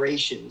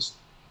narrations,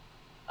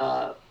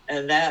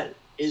 and that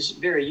is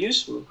very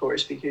useful, of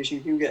course, because you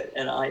do get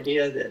an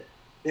idea that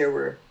there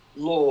were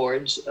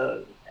lords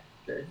of,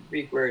 the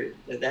Greek word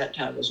at that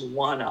time was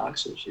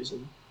wanox, which is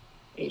in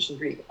ancient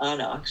Greek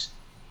anox,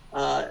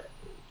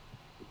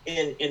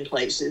 in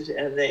places,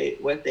 and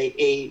what they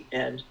ate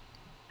and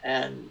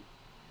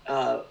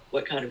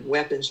what kind of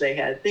weapons they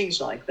had, things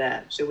like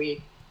that. So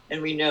we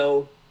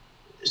know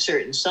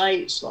certain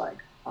sites like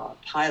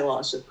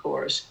Pylos, of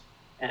course,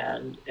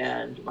 and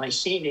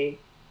Mycenae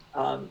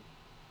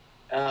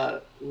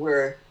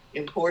were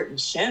important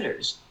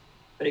centers,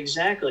 but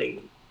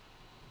exactly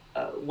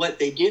what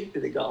they did for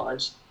the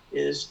gods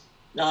is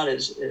not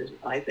as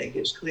I think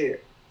is clear.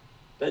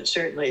 But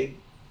certainly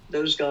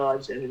those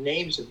gods and the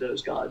names of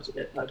those gods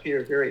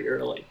appear very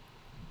early.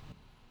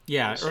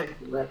 Yeah.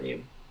 Second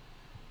millennium.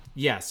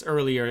 Yes,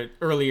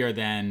 earlier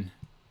than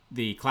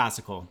the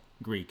classical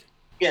Greek.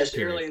 Yes,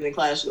 period. Earlier than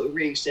classical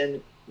Greeks,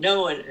 and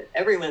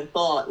everyone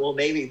thought, well,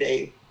 maybe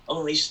the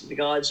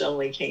gods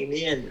only came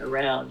in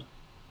around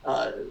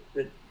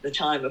the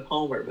time of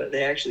Homer, but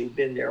they actually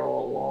been there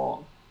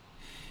all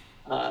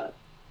along.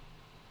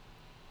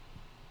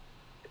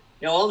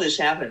 all this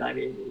happened. I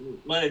mean,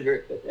 one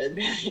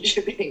advantage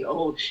of being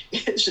old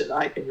is that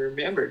I can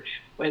remember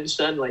when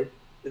suddenly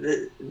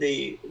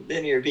the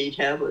Linear B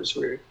tablets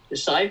were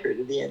deciphered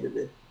at the end of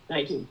the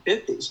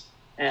 1950s.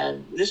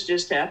 And this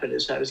just happened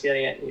as I was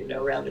getting at,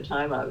 around the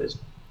time I was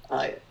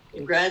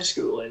in grad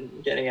school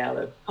and getting out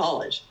of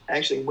college. I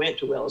actually went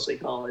to Wellesley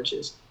College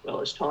as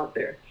well as taught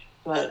there.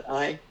 But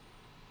I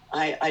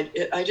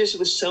just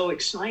was so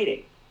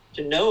exciting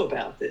to know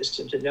about this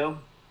and to know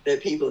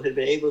that people had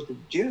been able to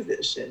do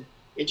this. And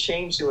it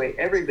changed the way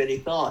everybody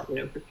thought.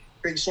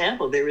 For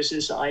example, there was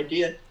this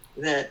idea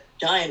that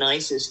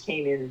Dionysus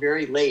came in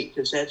very late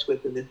because that's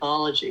what his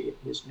mythology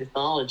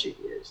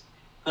is.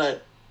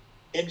 But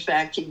in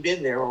fact, he'd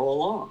been there all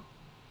along.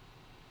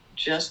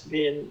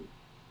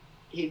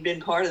 He'd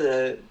been part of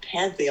the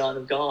pantheon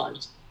of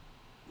gods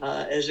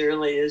as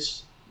early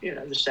as,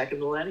 the second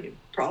millennium,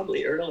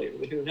 probably earlier,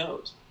 but who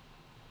knows?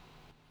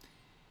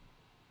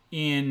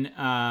 In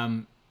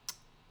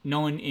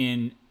known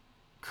in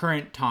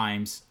current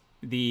times,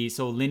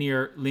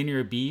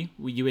 linear B,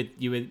 you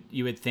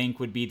would think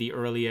would be the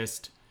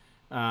earliest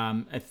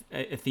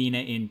Athena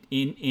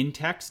in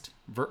text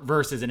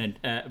versus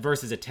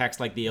a text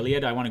like the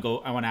Iliad. I want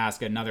to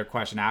ask another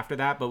question after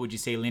that, but would you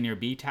say Linear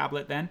B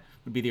tablet then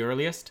would be the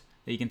earliest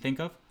that you can think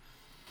of?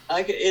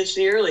 It's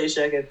the earliest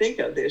I can think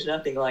of. There's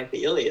nothing like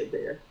the Iliad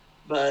there,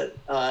 but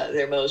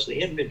they're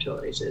mostly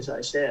inventories, as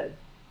I said.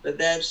 But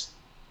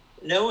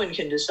no one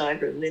can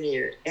decipher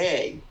Linear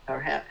A, or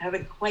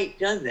haven't quite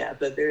done that,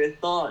 but there are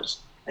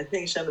thoughts. I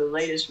think some of the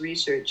latest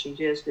research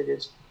suggests that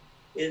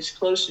it's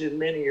closer to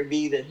Linear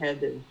B than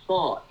had been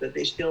thought, but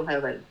they still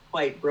haven't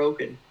quite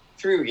broken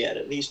through yet,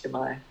 at least to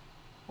my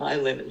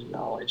limited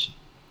knowledge.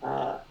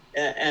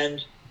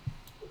 And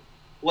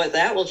what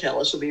that will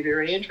tell us will be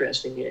very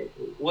interesting.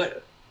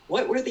 What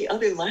were the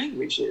other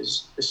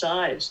languages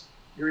besides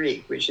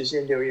Greek, which is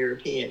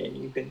Indo-European, and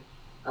you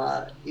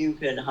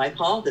can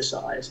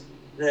hypothesize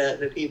that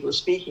the people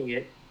speaking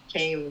it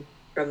came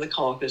from the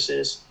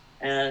Caucasus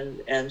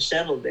and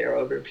settled there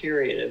over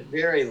a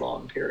very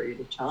long period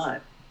of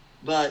time.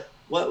 But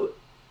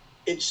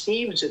it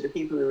seems that the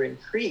people who were in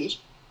Crete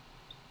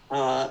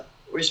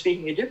were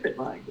speaking a different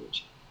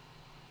language.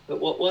 But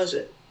what was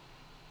it?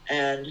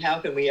 And how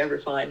can we ever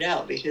find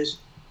out? Because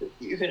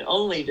you can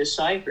only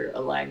decipher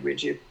a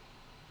language if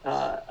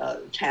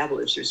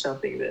tablets or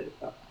something that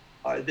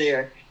are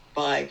there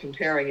by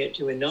comparing it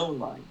to a known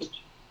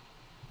language.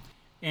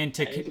 And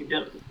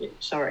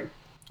sorry.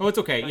 Oh, it's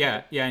okay.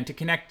 Yeah. And to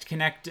connect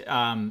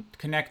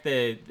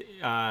the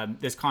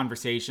this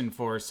conversation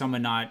for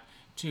someone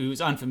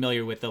who's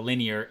unfamiliar with the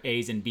linear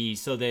A's and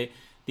B's. So the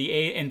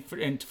A,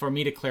 and for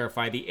me to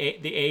clarify, the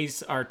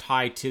A's are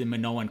tied to the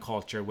Minoan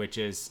culture, which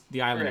is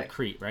the island of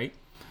Crete, right?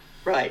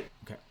 Right.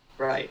 Okay.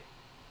 Right.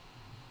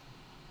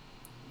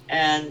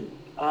 And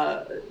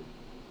a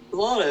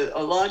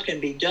lot can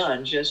be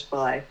done just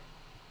by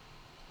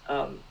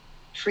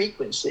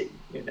frequency,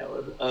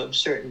 of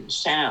certain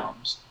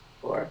sounds.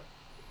 Or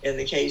in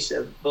the case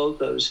of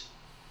both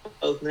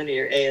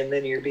Linear A and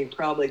Linear B,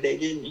 probably they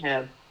didn't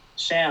have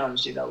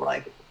sounds,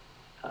 like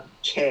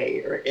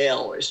K or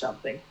L or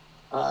something.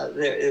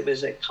 It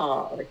was a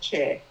Ka or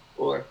K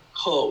or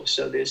Ko,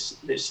 so there's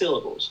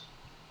syllables.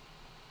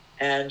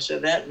 And so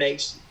that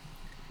makes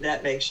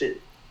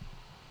it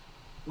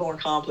more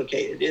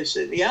complicated.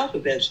 The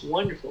alphabet's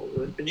wonderful.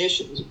 The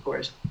Phoenicians, of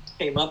course,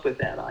 came up with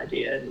that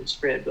idea, and it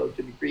spread both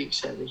to the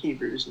Greeks and the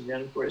Hebrews, and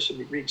then, of course, from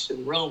the Greeks to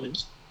the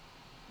Romans.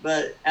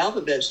 But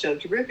alphabet's so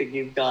terrific.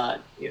 You've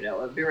got,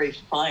 a very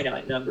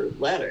finite number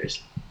of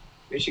letters,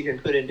 which you can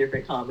put in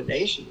different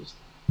combinations.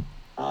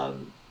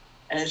 And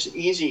it's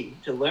easy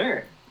to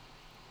learn.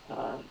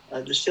 The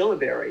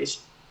syllabaries,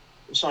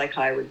 it's like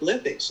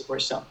hieroglyphics or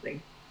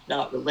something,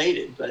 not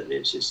related, but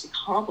it's just a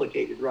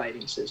complicated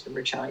writing system,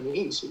 or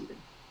Chinese even.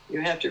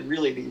 You have to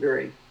really be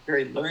very,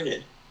 very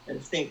learned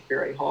and think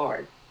very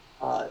hard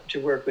to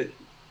work with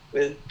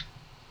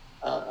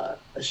a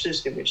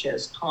system which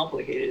has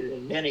complicated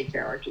and many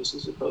characters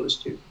as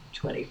opposed to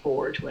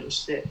 24 or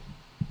 26.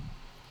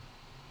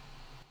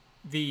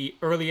 The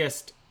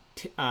earliest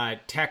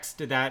text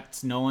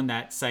that's known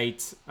that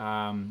cites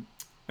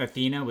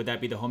Athena, would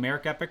that be the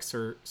Homeric epics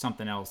or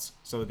something else?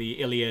 So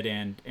the Iliad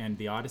and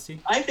the Odyssey?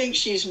 I think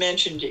she's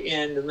mentioned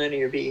in the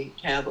Linear B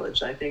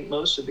tablets. I think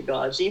most of the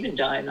gods, even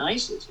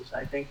Dionysus, as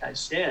I think I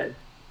said,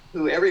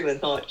 who everyone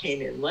thought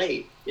came in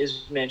late,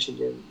 is mentioned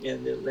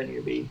in the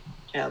Linear B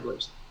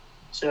tablets.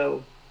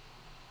 So,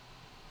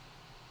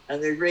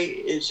 and they're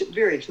great. It's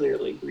very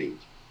clearly Greek.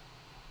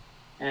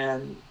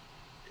 And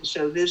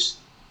so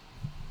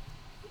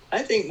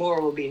I think more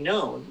will be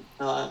known.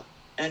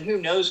 And who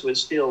knows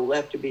what's still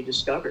left to be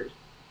discovered.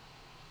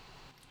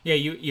 Yeah,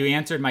 you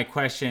answered my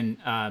question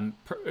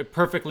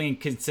perfectly and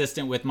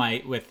consistent with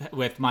my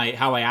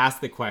how I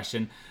asked the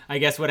question. I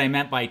guess what I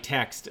meant by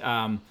text,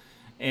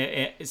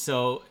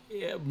 so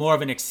more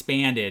of an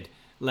expanded,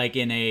 like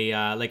in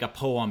a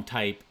poem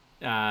type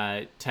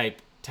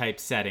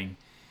setting.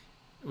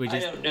 I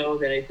don't know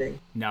of anything.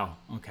 No,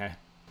 okay.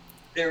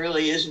 there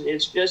really isn't.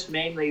 It's just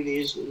mainly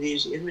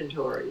these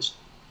inventories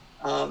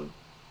on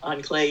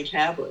clay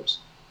tablets.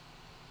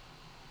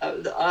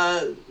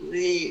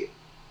 The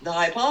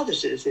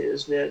hypothesis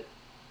is that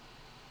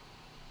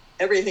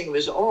everything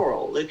was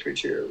oral.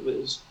 Literature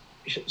was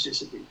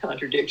just a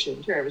contradiction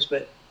in terms,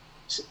 but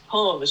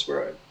poems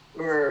were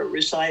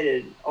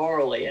recited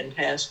orally and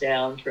passed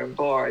down from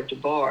bard to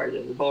bard,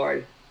 and the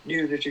bard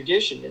knew the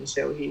tradition, and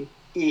so he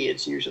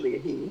it's usually a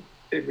he,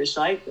 could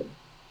recite them.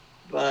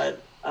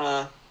 But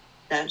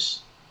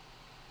that's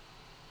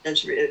and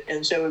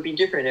so it would be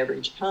different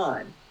every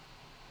time.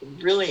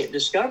 Brilliant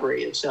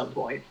discovery at some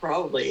point,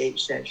 probably 8th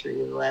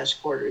century, in the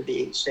last quarter of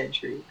the 8th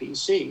century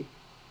BC,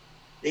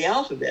 the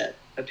alphabet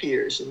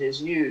appears and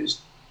is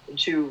used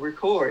to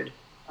record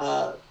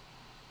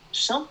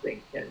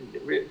something. And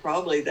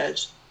probably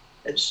that's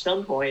at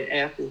some point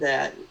after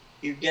that,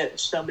 you get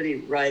somebody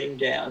writing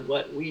down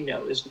what we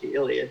know as the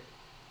Iliad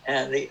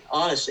and the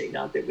Odyssey.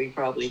 Not that we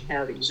probably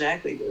have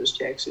exactly those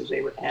texts as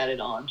they were added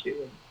on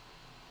to.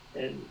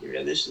 And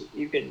this,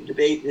 you can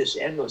debate this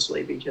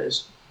endlessly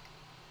because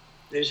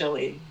there's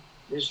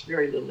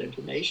very little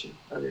information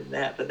other than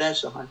that, but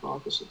that's the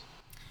hypothesis.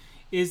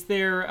 Is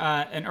there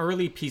an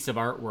early piece of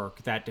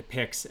artwork that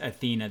depicts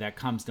Athena that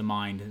comes to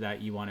mind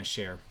that you want to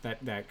share,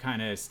 that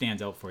kind of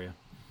stands out for you?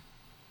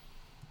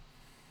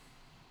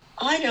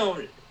 I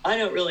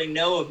don't really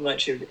know of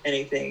much of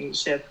anything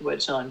except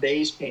what's on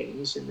vase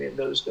paintings, and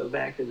those go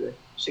back to the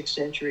 6th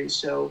century.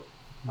 So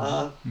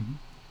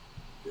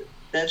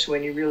that's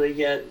when you really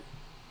get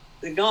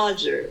the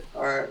gods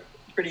are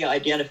pretty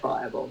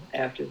identifiable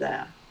after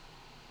that.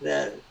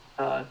 That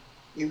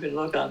you can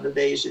look on the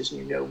vases and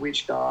you know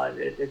which god.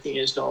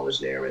 Athena's always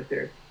there with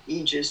her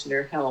aegis and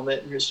her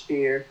helmet and her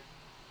spear,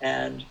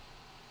 and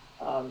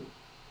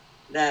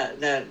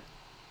that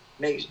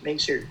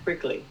makes her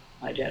quickly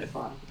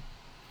identifiable.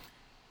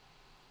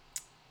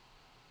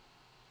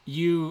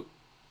 You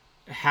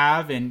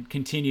have and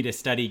continue to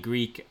study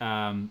Greek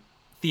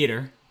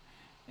theater,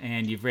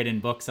 and you've written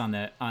books on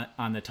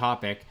the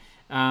topic.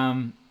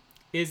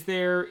 Is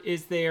there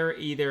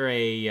either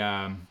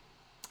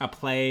a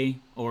play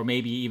or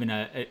maybe even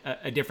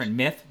a different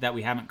myth that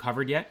we haven't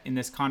covered yet in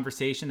this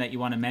conversation that you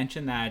want to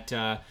mention that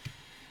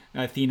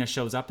Athena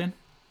shows up in?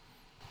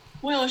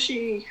 Well,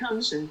 she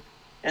comes in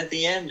at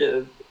the end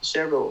of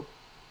several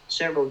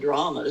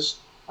dramas,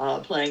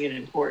 playing an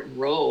important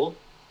role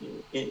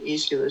in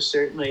Aeschylus,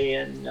 certainly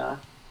in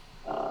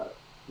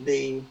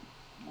the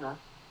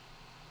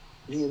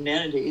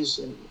Eumenides,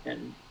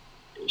 and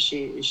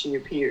she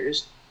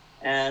appears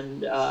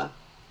and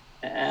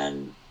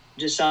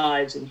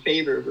decides in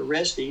favor of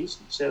Orestes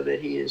so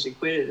that he is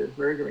acquitted of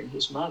murdering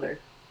his mother,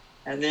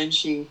 and then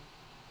she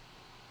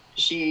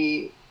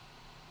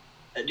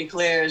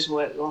declares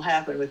what will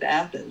happen with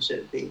Athens,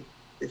 that the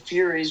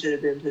Furies that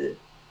have been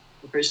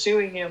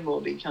pursuing him will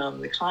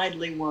become the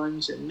kindly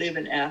ones and live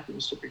in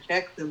Athens to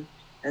protect them.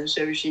 And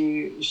so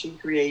she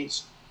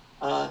creates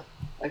a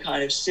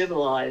kind of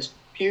civilized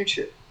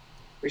future,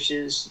 which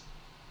is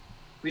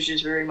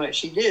very much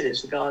she did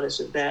as the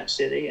goddess of that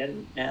city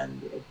and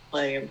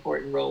playing an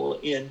important role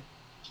in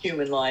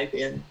human life,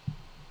 in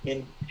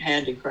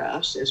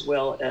handicrafts as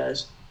well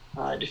as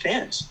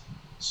defense.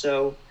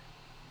 So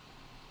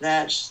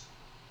that's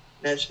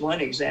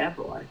one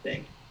example, I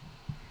think,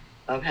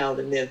 of how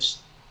the myths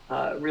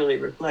really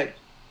reflect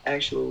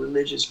actual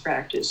religious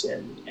practice,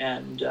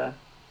 and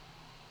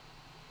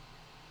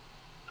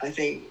I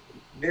think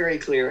very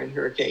clear in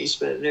her case.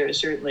 But there are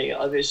certainly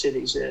other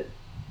cities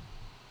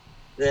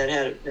that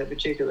had a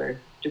particular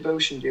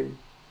devotion to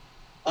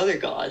other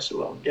gods.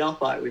 Well,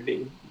 Delphi would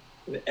be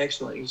an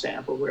excellent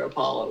example, where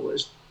Apollo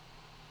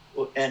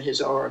and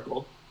his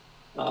oracle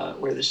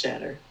were the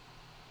center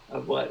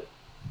of what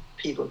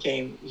people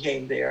came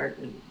there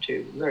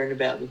to learn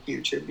about the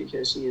future,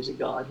 because he is a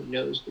god who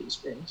knows these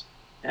things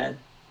and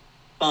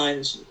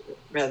finds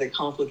rather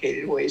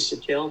complicated ways to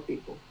tell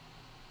people.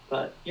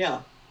 But yeah,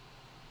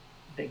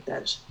 I think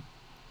that's...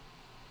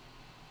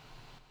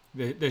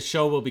 The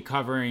show will be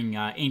covering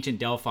ancient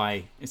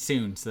Delphi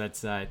soon, so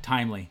that's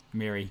timely,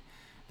 Mary,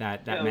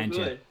 that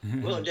mention.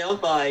 Good. Well,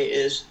 Delphi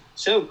is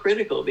so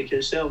critical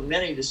because so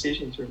many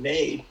decisions were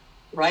made,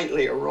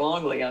 rightly or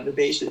wrongly, on the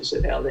basis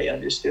of how they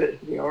understood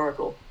the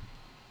oracle.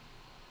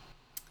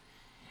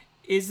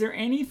 Is there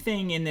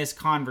anything in this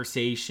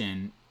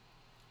conversation,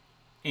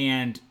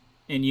 and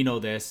you know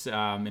this,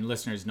 and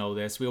listeners know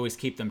this, we always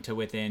keep them to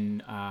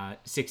within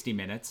 60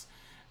 minutes.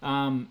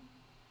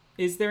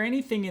 Is there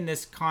anything in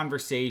this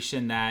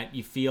conversation that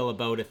you feel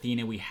about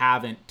Athena we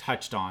haven't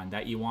touched on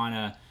that you want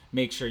to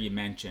make sure you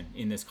mention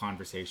in this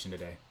conversation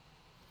today?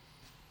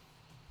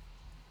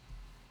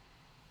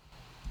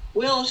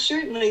 Well,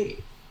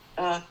 certainly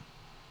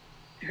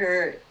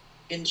her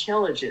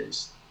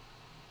intelligence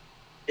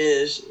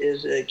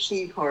is a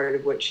key part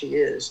of what she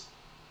is.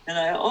 And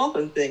I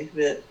often think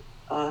that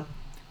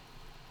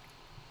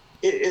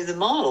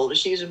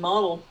she's a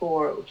model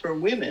for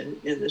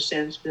women, in the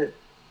sense that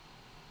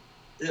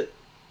the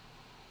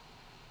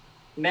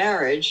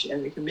marriage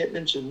and the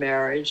commitments of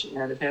marriage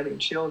and of having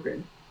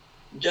children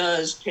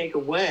does take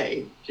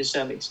away, to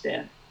some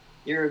extent,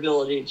 your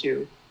ability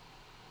to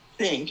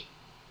think,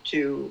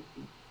 to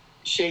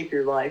shape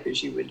your life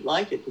as you would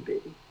like it to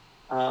be.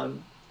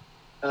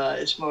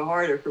 It's more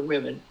harder for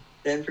women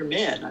than for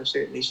men. I've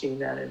certainly seen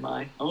that in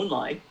my own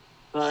life,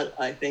 but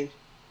I think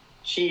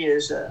she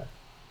is an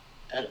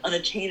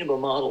unattainable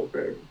model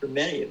for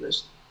many of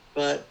us.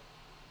 But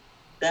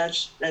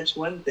that's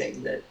one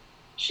thing that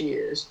she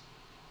is.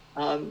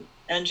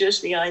 And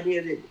just the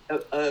idea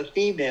that a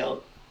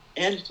female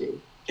entity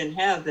can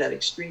have that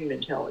extreme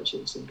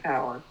intelligence and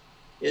power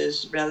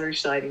is a rather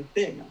exciting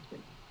thing, I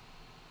think.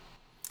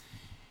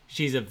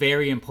 She's a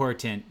very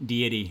important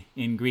deity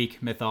in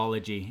Greek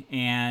mythology.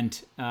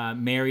 And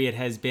Mary, it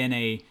has been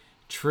a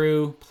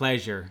true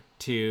pleasure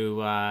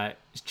to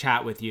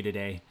chat with you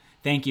today.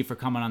 Thank you for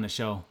coming on the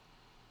show.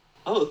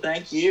 Oh,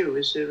 thank you.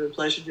 It's a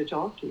pleasure to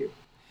talk to you.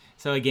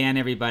 So again,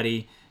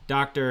 everybody,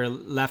 Dr.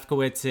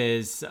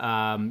 Lefkowitz's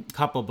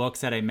couple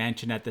books that I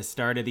mentioned at the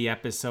start of the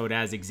episode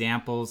as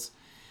examples.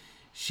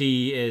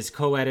 She is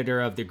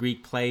co-editor of the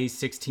Greek plays,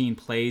 16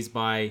 plays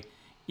by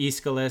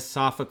Aeschylus,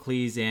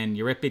 Sophocles, and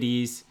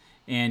Euripides,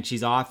 and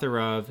she's author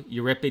of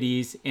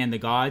Euripides and the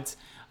Gods.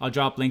 I'll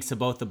drop links to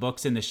both the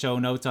books in the show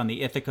notes on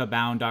the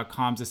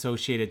ithacabound.com's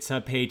associated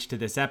subpage to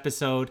this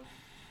episode.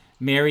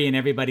 Mary and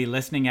everybody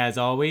listening, as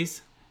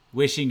always,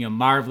 wishing you a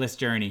marvelous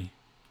journey.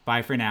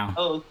 Bye for now.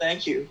 Oh,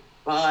 thank you.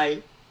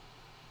 Bye.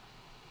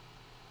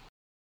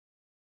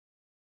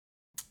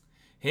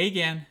 Hey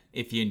again.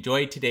 If you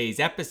enjoyed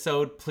today's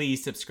episode,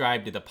 please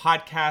subscribe to the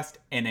podcast,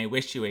 and I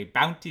wish you a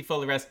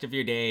bountiful rest of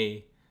your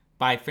day.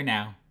 Bye for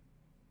now.